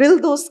and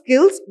build those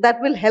skills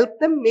that will help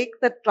them make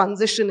that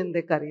transition in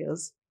their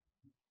careers.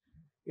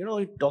 You know,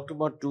 you talked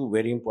about two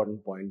very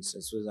important points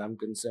as far as I'm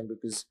concerned,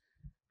 because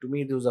to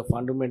me, those are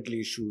fundamental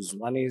issues.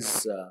 One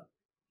is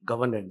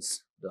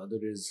governance, the other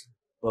is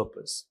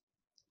purpose.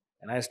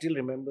 And I still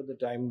remember the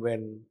time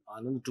when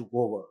Anand took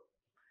over,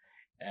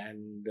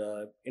 and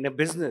in a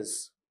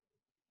business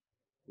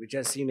which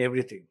has seen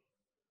everything,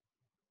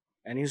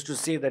 and he used to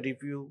say that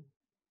if you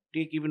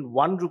take even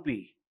 1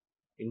 rupee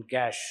in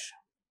cash,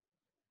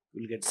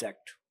 you'll get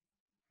sacked.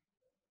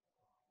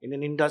 In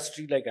an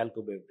industry like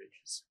alcohol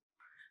beverages,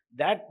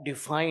 that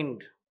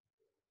defined,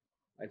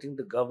 I think,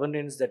 the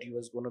governance that he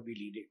was going to be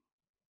leading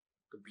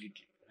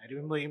completely. I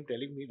remember him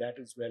telling me that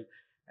as well.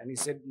 And he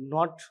said,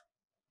 not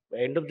by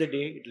the end of the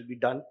day, it will be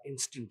done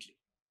instantly.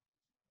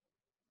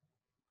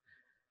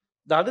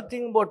 The other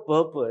thing about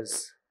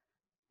purpose,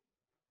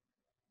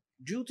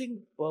 do you think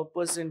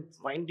purpose and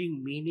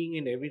finding meaning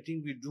in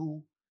everything we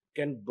do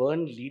can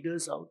burn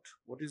leaders out?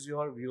 What is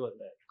your view on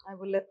that? I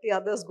will let the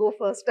others go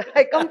first.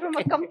 I come from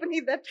a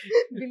company that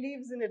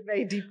believes in it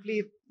very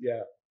deeply.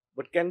 Yeah.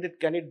 But can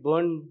it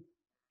burn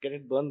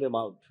them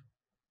out?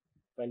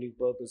 Finding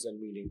purpose and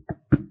meaning.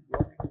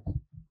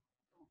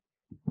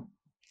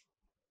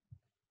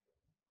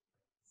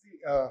 See,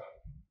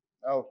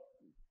 now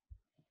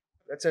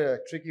that's a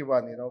tricky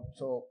one,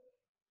 So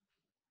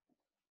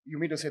you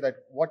mean to say that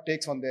what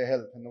takes on their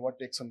health and what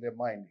takes on their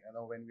mind,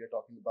 when we are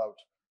talking about,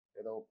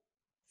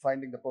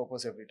 finding the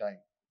purpose every time.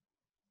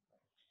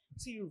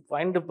 See, you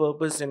find the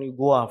purpose and you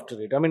go after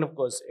it. I mean, of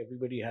course,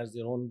 everybody has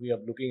their own way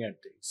of looking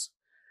at things.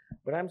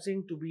 But I'm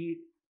saying to be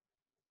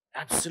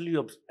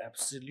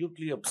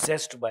absolutely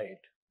obsessed by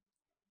it.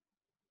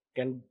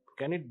 Can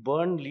it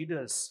burn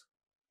leaders?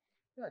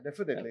 Yeah,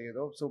 definitely,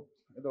 So,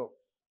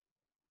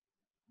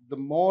 the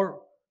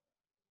more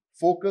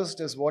focused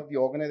is what the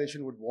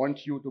organization would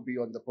want you to be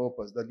on the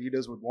purpose. The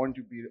leaders would want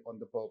you to be on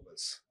the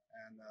purpose.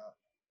 And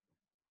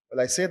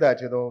well, I say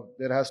that,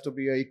 there has to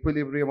be an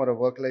equilibrium or a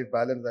work-life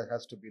balance that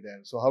has to be there.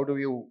 So how do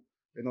you,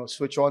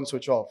 switch on,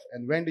 switch off?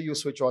 And when do you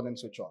switch on and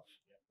switch off?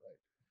 Right?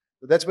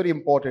 So that's very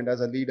important as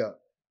a leader.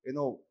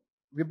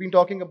 We've been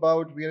talking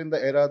about, we're in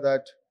the era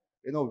that,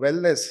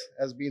 wellness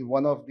has been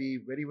one of the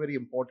very, very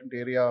important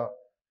area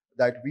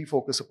that we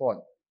focus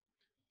upon.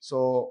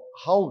 So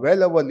how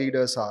well our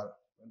leaders are,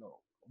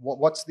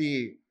 what's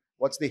the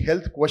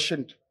health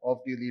quotient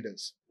of the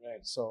leaders?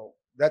 Right. So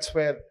that's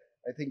where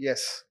I think,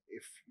 yes,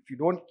 if you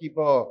don't keep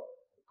a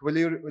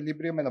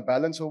equilibrium and a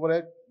balance over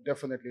it,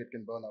 definitely it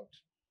can burn out.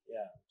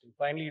 Yeah. So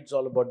finally, it's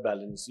all about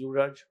balance. You,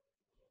 Raj?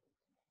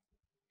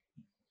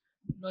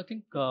 No, I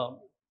think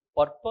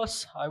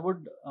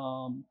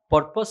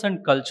purpose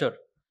and culture.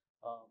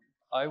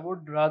 I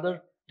would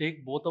rather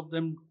take both of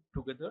them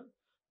together.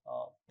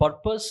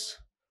 Purpose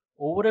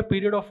over a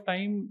period of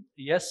time,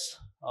 yes,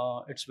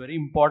 it's very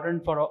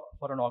important for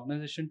an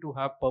organization to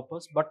have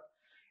purpose. But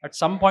at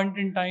some point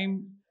in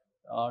time,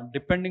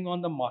 depending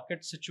on the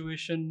market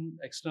situation,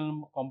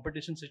 external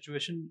competition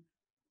situation,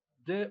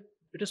 it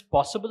is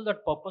possible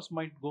that purpose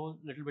might go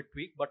a little bit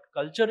tweak. But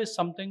culture is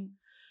something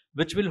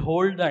which will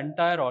hold the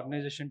entire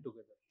organization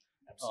together,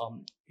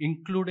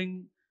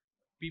 including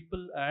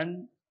people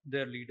and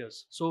their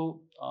leaders.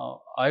 So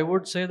I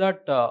would say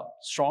that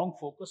strong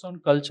focus on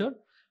culture.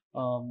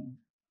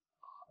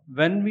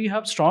 When we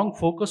have strong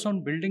focus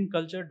on building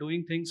culture,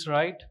 doing things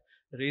right,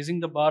 raising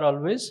the bar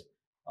always,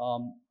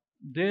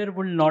 there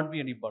will not be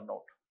any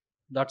burnout.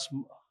 That's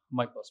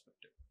my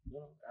perspective.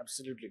 No,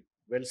 absolutely.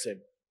 Well said.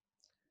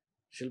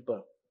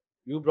 Shilpa,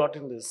 you brought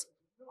in this.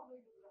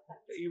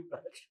 You,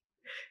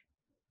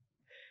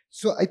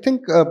 So I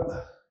think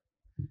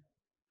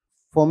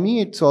for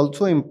me, it's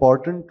also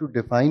important to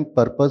define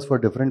purpose for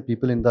different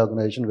people in the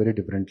organization very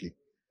differently.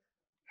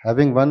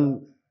 Having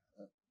one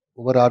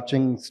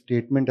overarching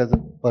statement as a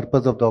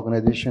purpose of the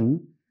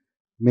organization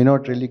may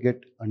not really get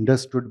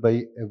understood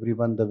by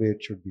everyone the way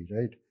it should be,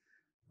 right?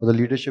 For the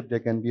leadership, there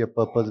can be a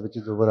purpose which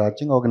is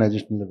overarching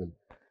organizational level.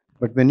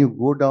 But when you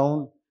go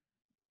down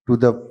to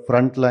the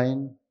front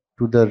line,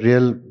 to the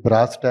real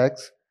brass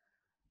tacks,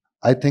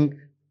 I think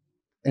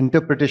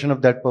interpretation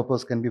of that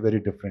purpose can be very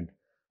different.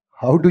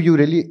 How do you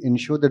really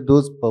ensure that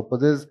those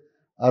purposes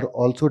are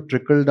also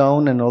trickled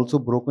down and also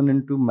broken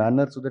into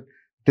manner so that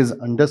it is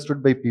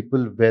understood by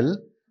people well?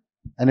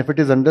 And if it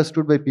is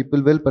understood by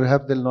people well,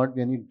 perhaps there will not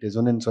be any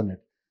dissonance on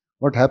it.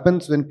 What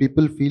happens when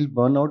people feel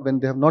burnout when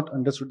they have not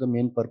understood the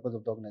main purpose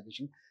of the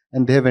organization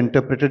and they have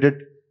interpreted it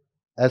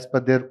as per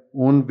their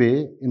own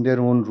way in their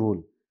own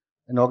role.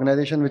 An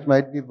organization which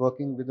might be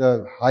working with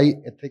a high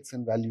ethics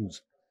and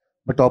values,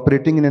 but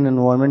operating in an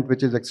environment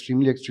which is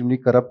extremely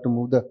corrupt to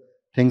move the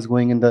things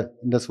going in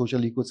the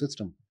social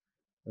ecosystem.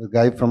 A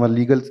guy from a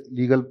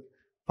legal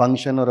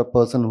function, or a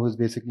person who is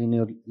basically in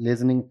your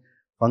listening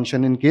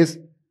function, in case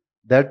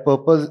that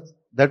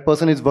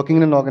person is working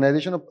in an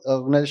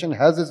organization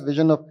has this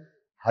vision of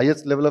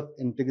highest level of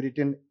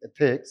integrity and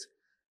ethics.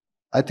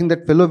 I think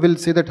that fellow will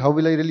say that how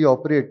will I really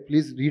operate?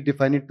 Please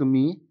redefine it to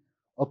me,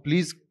 or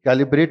please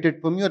calibrate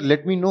it for me, or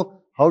let me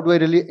know how do I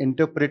really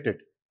interpret it.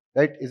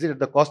 Right? Is it at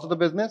the cost of the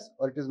business,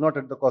 or it is not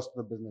at the cost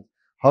of the business?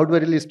 How do I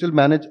really still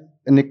manage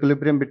an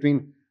equilibrium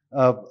between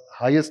uh,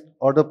 highest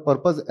order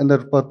purpose and the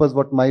purpose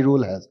what my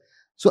role has?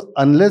 So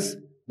unless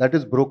that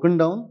is broken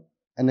down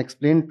and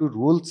explained to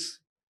roles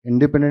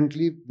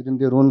independently within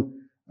their own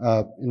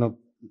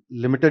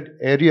limited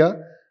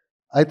area,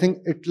 I think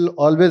it will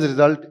always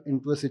result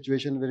into a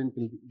situation wherein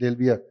there'll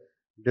be a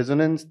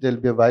dissonance, there'll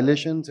be a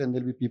violations, and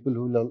there'll be people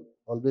who will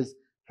always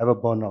have a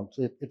burnout.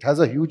 So it has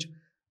a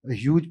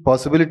huge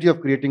possibility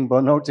of creating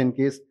burnouts in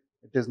case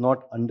it is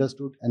not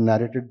understood and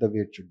narrated the way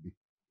it should be.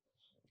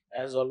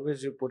 As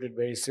always, you put it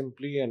very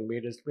simply and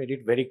made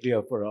it very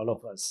clear for all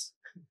of us.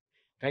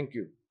 Thank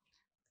you.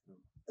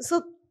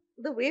 So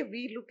the way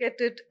we look at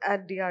it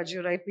at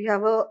Diageo, right, we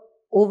have a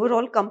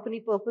overall company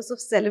purpose of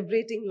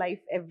celebrating life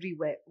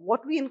everywhere.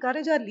 What we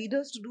encourage our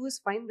leaders to do is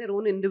find their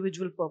own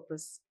individual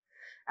purpose.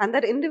 And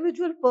that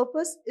individual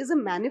purpose is a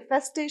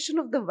manifestation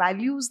of the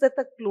values that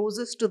are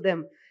closest to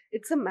them.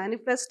 It's a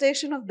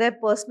manifestation of their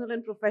personal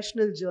and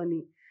professional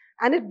journey.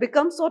 And it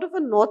becomes sort of a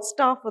North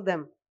Star for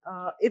them.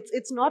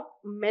 It's not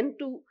meant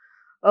to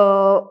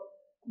uh,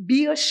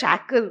 be a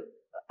shackle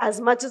as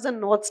much as a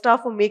North Star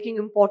for making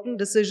important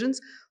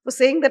decisions, for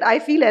saying that I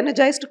feel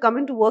energized to come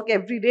into work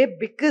every day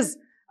because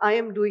I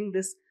am doing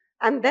this.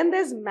 And then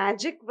there's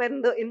magic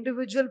when the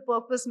individual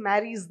purpose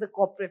marries the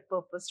corporate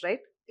purpose, right?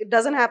 It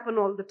doesn't happen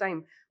all the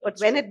time. But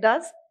That's when true. it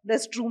does,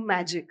 there's true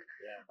magic.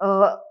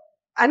 Yeah.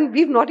 And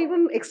we've not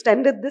even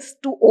extended this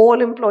to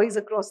all employees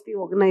across the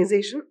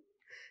organization.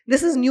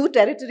 This is new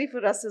territory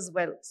for us as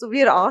well. So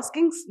we are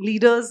asking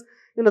leaders,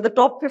 the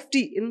top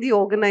 50 in the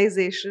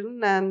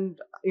organization, and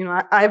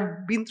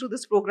I've been through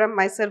this program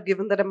myself,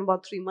 given that I'm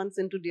about 3 months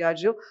into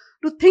Diageo,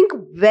 to think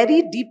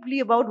very deeply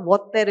about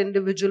what their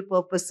individual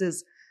purpose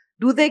is.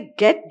 Do they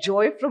get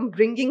joy from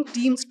bringing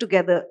teams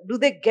together? Do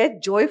they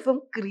get joy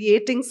from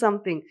creating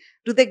something?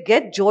 Do they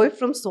get joy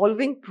from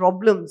solving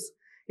problems?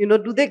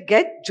 Do they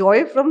get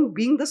joy from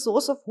being the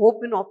source of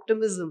hope and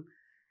optimism?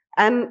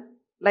 And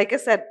like I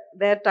said,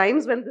 there are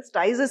times when this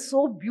ties us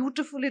so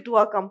beautifully to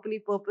our company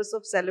purpose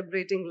of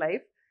celebrating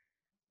life,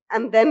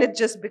 and then it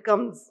just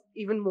becomes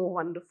even more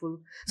wonderful.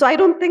 So I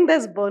don't think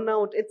there's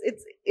burnout.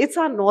 It's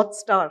our North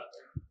Star.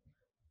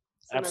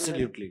 Sunandan.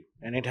 Absolutely.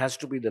 And it has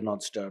to be the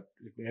North Star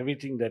in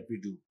everything that we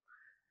do.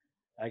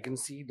 I can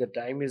see the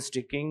time is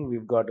ticking.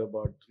 We've got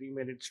about 3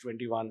 minutes,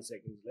 21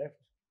 seconds left.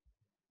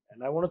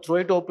 And I want to throw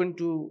it open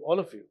to all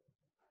of you.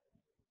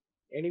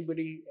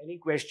 Anybody, any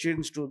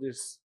questions to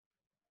this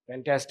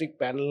fantastic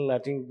panel? I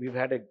think we've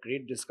had a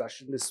great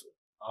discussion this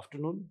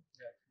afternoon.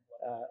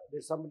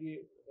 There's somebody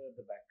at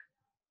the back.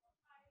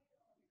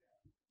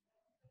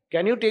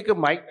 Can you take a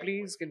mic,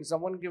 please? Can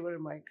someone give her a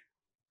mic?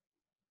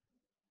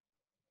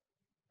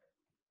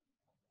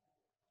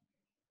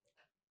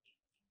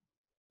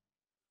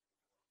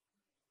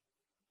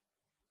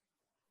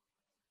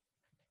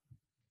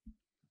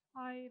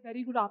 Hi,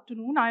 very good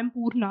afternoon. I'm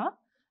Purna.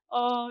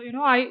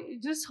 I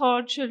just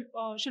heard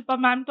Shilpa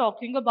ma'am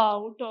talking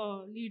about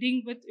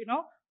leading with,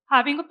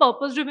 having a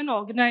purpose-driven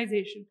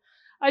organization.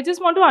 I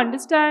just want to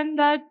understand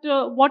that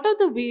what are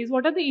the ways,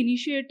 what are the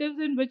initiatives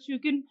in which you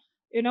can,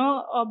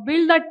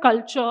 build that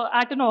culture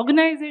at an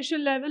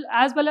organization level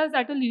as well as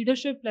at a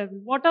leadership level?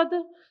 What are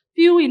the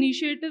few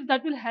initiatives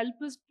that will help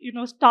us,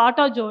 start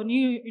our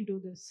journey into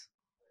this?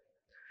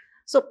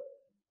 So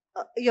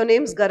your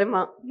name's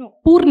Garima. No,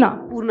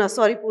 Purna. Purna,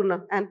 sorry,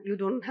 Purna, and you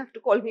don't have to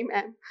call me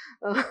ma'am.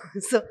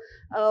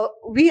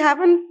 We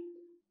haven't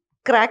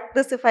cracked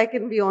this, if I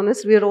can be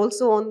honest. We are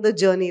also on the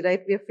journey,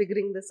 right? We are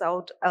figuring this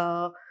out.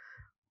 I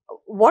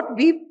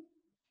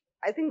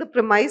think the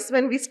premise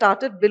when we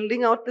started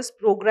building out this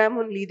program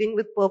on leading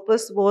with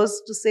purpose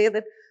was to say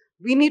that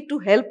we need to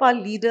help our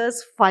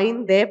leaders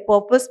find their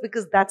purpose,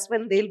 because that's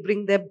when they'll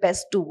bring their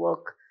best to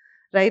work,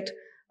 right?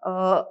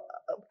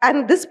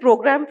 And this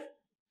program,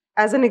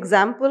 as an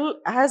example,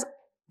 has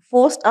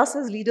forced us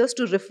as leaders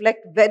to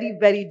reflect very,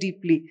 very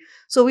deeply.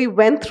 So we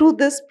went through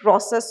this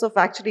process of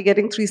actually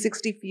getting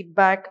 360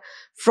 feedback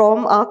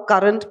from our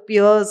current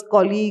peers,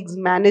 colleagues,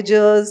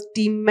 managers,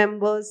 team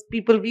members,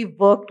 people we've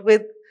worked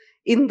with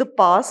in the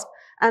past,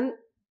 and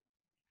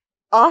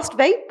asked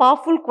very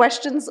powerful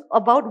questions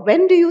about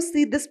when do you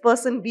see this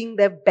person being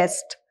their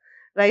best,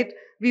 right?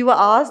 They were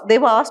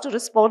asked to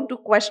respond to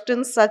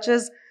questions such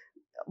as,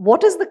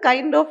 what is the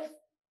kind of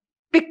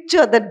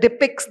picture that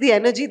depicts the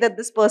energy that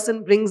this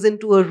person brings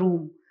into a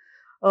room?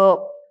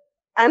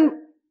 And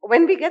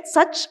when we get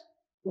such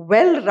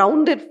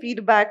well-rounded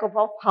feedback of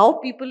how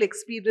people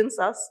experience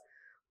us,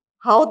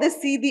 how they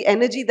see the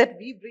energy that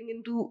we bring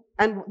into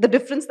and the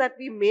difference that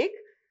we make,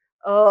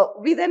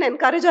 we then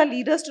encourage our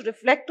leaders to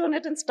reflect on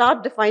it and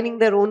start defining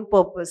their own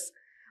purpose.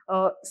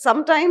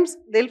 Sometimes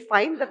they'll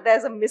find that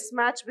there's a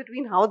mismatch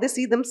between how they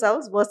see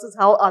themselves versus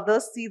how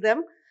others see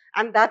them.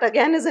 And that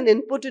again is an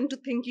input into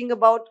thinking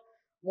about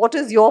what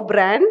is your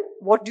brand,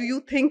 what do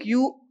you think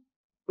you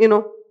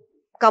know,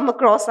 come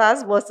across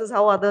as versus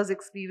how others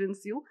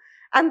experience you.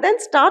 And then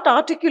start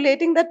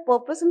articulating that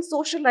purpose and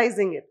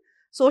socializing it.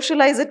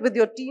 Socialize it with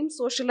your team,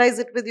 socialize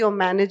it with your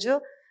manager.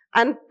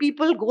 And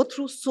people go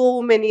through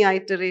so many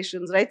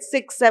iterations, right?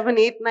 6, 7,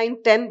 8,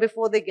 9, 10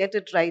 before they get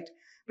it right.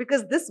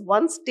 Because this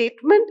one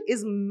statement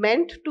is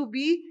meant to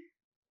be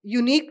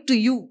unique to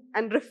you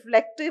and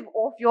reflective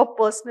of your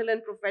personal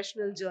and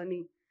professional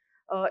journey.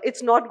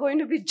 It's not going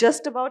to be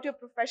just about your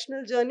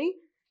professional journey.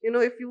 You know,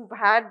 if you've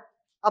had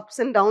ups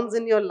and downs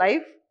in your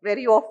life,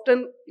 very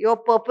often your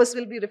purpose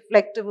will be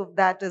reflective of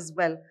that as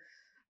well.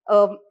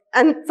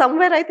 And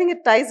somewhere I think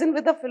it ties in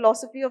with the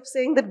philosophy of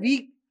saying that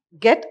we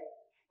get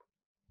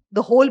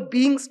the whole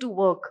beings to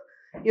work.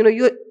 You know,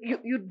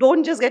 you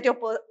don't just get your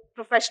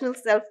professional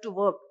self to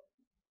work.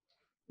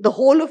 The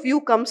whole of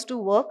you comes to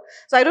work.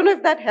 So I don't know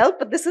if that helped,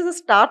 but this is a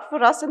start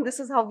for us, and this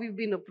is how we've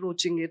been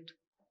approaching it.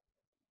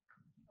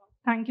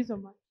 Thank you so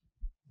much.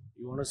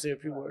 You want to say a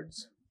few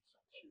words?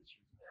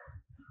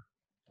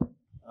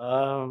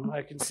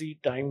 I can see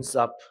time's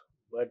up,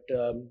 but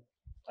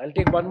I'll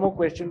take one more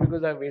question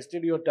because I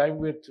wasted your time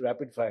with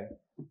rapid fire.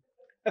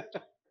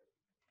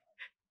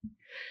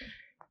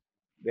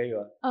 There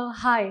you are.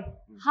 Hi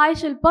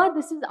Shilpa,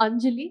 this is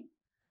Anjali.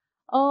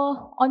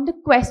 On the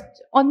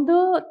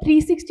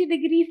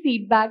 360-degree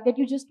feedback that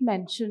you just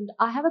mentioned,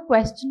 I have a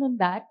question on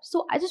that.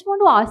 So I just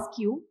want to ask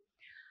you,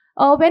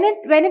 when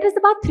it is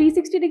about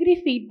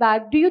 360-degree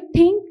feedback, do you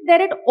think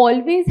that it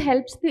always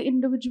helps the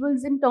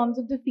individuals in terms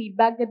of the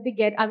feedback that they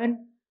get? I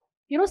mean,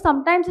 you know,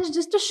 sometimes it's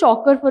just a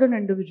shocker for an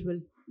individual,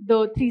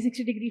 the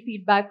 360-degree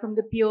feedback from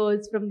the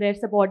peers, from their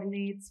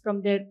subordinates,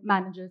 from their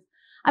managers.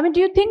 I mean,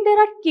 do you think there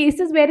are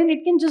cases wherein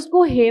it can just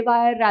go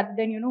haywire rather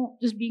than, you know,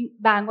 just being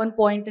bang on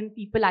point and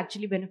people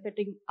actually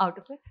benefiting out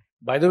of it?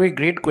 By the way,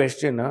 great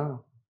question. Huh?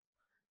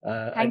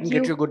 I didn't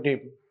get your good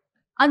name.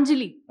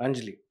 Anjali.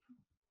 Anjali.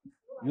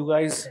 You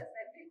guys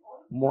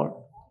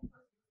more?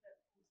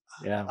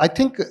 Yeah. I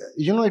think,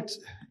 you know, it's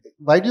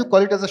why do you call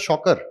it as a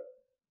shocker?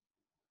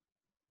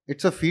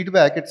 It's a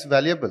feedback, it's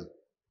valuable.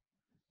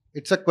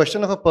 It's a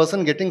question of a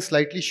person getting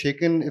slightly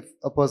shaken if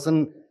a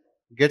person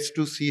gets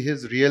to see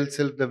his real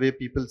self the way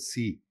people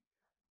see.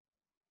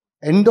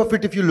 End of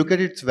it, if you look at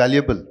it, it's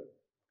valuable.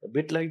 A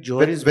bit like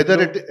Johari's Whether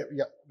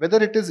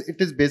it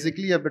is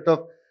basically a bit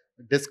of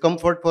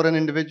discomfort for an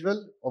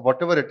individual or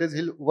whatever it is,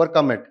 he'll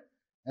overcome it,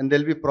 and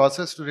there'll be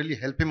process to really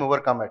help him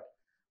overcome it.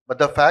 But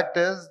the fact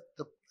is,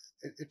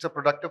 it's a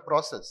productive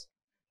process.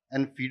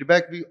 And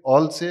feedback, we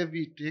all say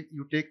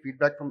you take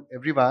feedback from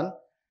everyone.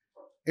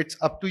 It's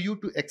up to you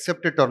to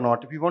accept it or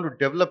not. If you want to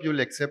develop, you'll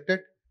accept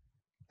it.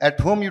 At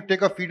home, you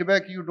take a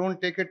feedback, you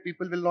don't take it,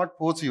 people will not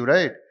force you,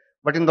 right?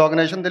 But in the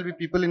organization, there'll be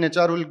people in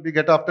HR who will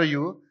get after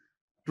you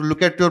to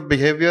look at your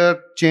behavior,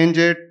 change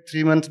it.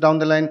 3 months down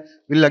the line,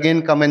 will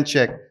again come and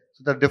check.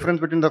 So the difference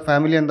between the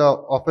family and the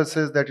office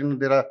is that, you know,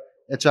 there are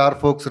HR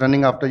folks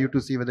running after you to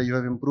see whether you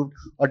have improved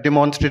or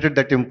demonstrated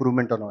that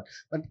improvement or not.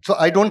 And so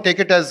I don't take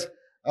it as,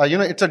 you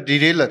know, it's a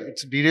derailer.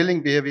 It's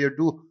derailing behavior.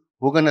 Do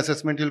Hogan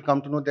assessment, you'll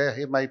come to know that,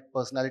 hey, my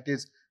personality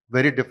is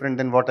very different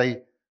than what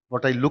I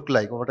look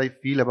like or what I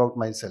feel about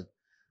myself.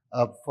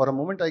 For a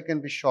moment, I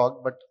can be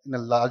shocked, but in a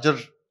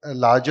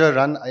larger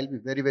run, I'll be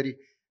very, very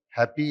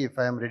happy if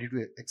I am ready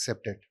to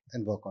accept it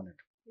and work on it.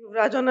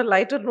 Raj, on a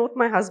lighter note,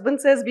 my husband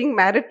says being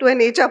married to an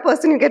HR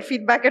person, you get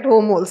feedback at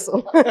home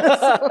also.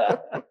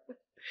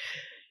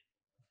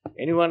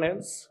 Anyone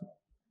else?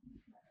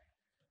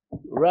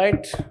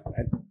 Right.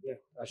 Yeah,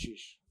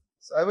 Ashish.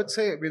 So I would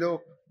say, you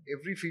know,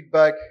 every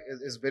feedback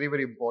is very,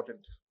 very important.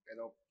 You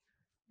know,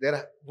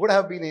 there would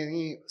have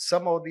been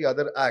some or the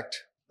other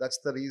act. That's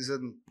the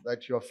reason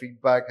that your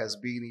feedback has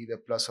been either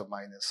plus or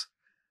minus.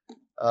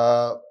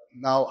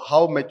 Now,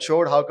 how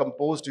matured, how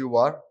composed you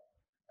are,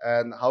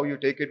 and how you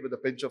take it with a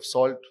pinch of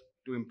salt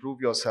to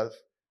improve yourself,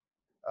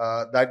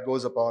 that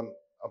goes upon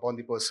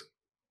the person.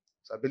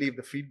 So I believe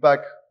the feedback,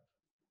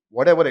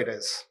 whatever it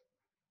is,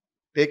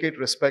 take it,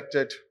 respect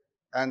it,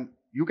 and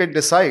you can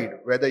decide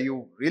whether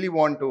you really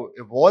want to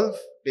evolve,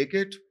 take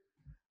it,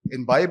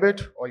 imbibe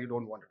it, or you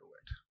don't want to do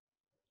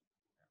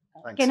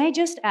it. Thanks. Can I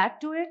just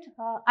add to it?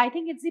 I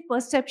think it's the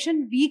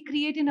perception we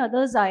create in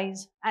others'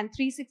 eyes, and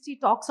 360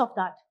 talks of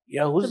that.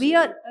 Yeah, who's? So we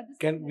are.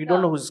 We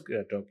don't know who's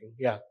talking.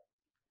 Yeah,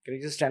 can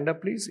you just stand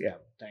up, please? Yeah,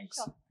 thanks.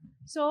 Sure.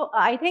 So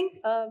I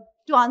think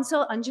to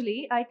answer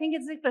Anjali, I think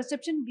it's the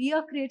perception we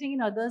are creating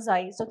in others'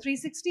 eyes. So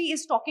 360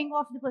 is talking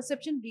of the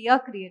perception we are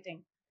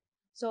creating.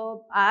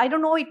 So I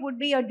don't know, it would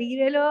be a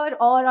derailer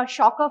or a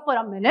shocker for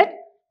a minute,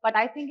 but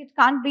I think it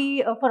can't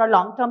be for a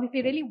long term if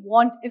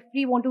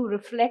we want to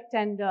reflect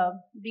and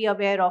be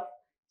aware of.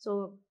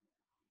 So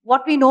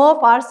what we know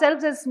of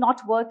ourselves is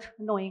not worth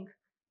knowing.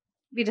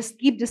 We just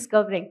keep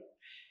discovering.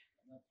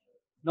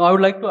 Now, I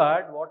would like to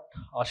add what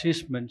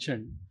Ashish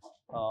mentioned.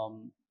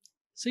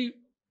 See,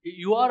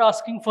 you are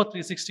asking for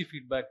 360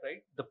 feedback,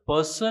 right? The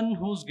person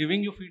who's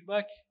giving you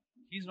feedback,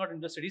 he's not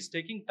interested. He's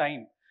taking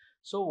time.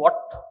 So, what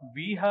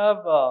we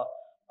have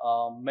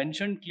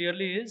mentioned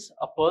clearly is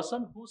a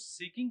person who's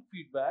seeking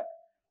feedback,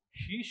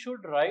 he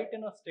should write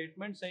in a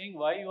statement saying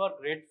why you are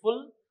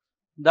grateful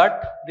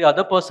that the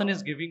other person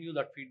is giving you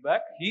that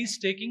feedback. He's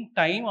taking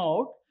time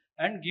out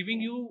and giving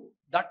you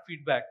that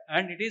feedback,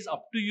 and it is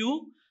up to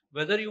you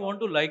whether you want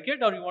to like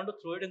it or you want to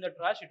throw it in the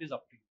trash. It is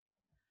up to you.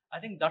 I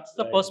think that's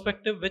the Right.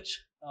 perspective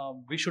which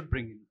we should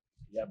bring in.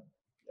 Yep.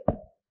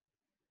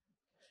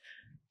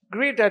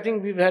 Great. I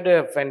think we've had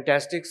a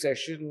fantastic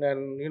session,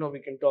 and we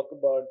can talk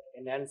about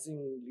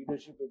enhancing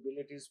leadership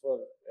abilities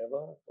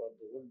forever, for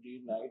the whole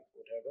day, night,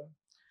 whatever.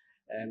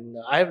 And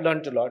I've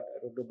learned a lot.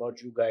 I don't know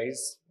about you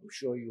guys. I'm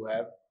sure you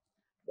have.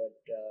 But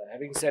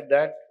having said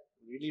that,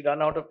 really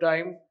run out of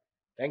time.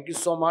 Thank you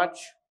so much.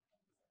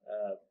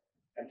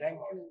 And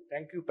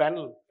thank you,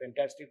 panel.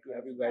 Fantastic to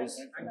have you guys.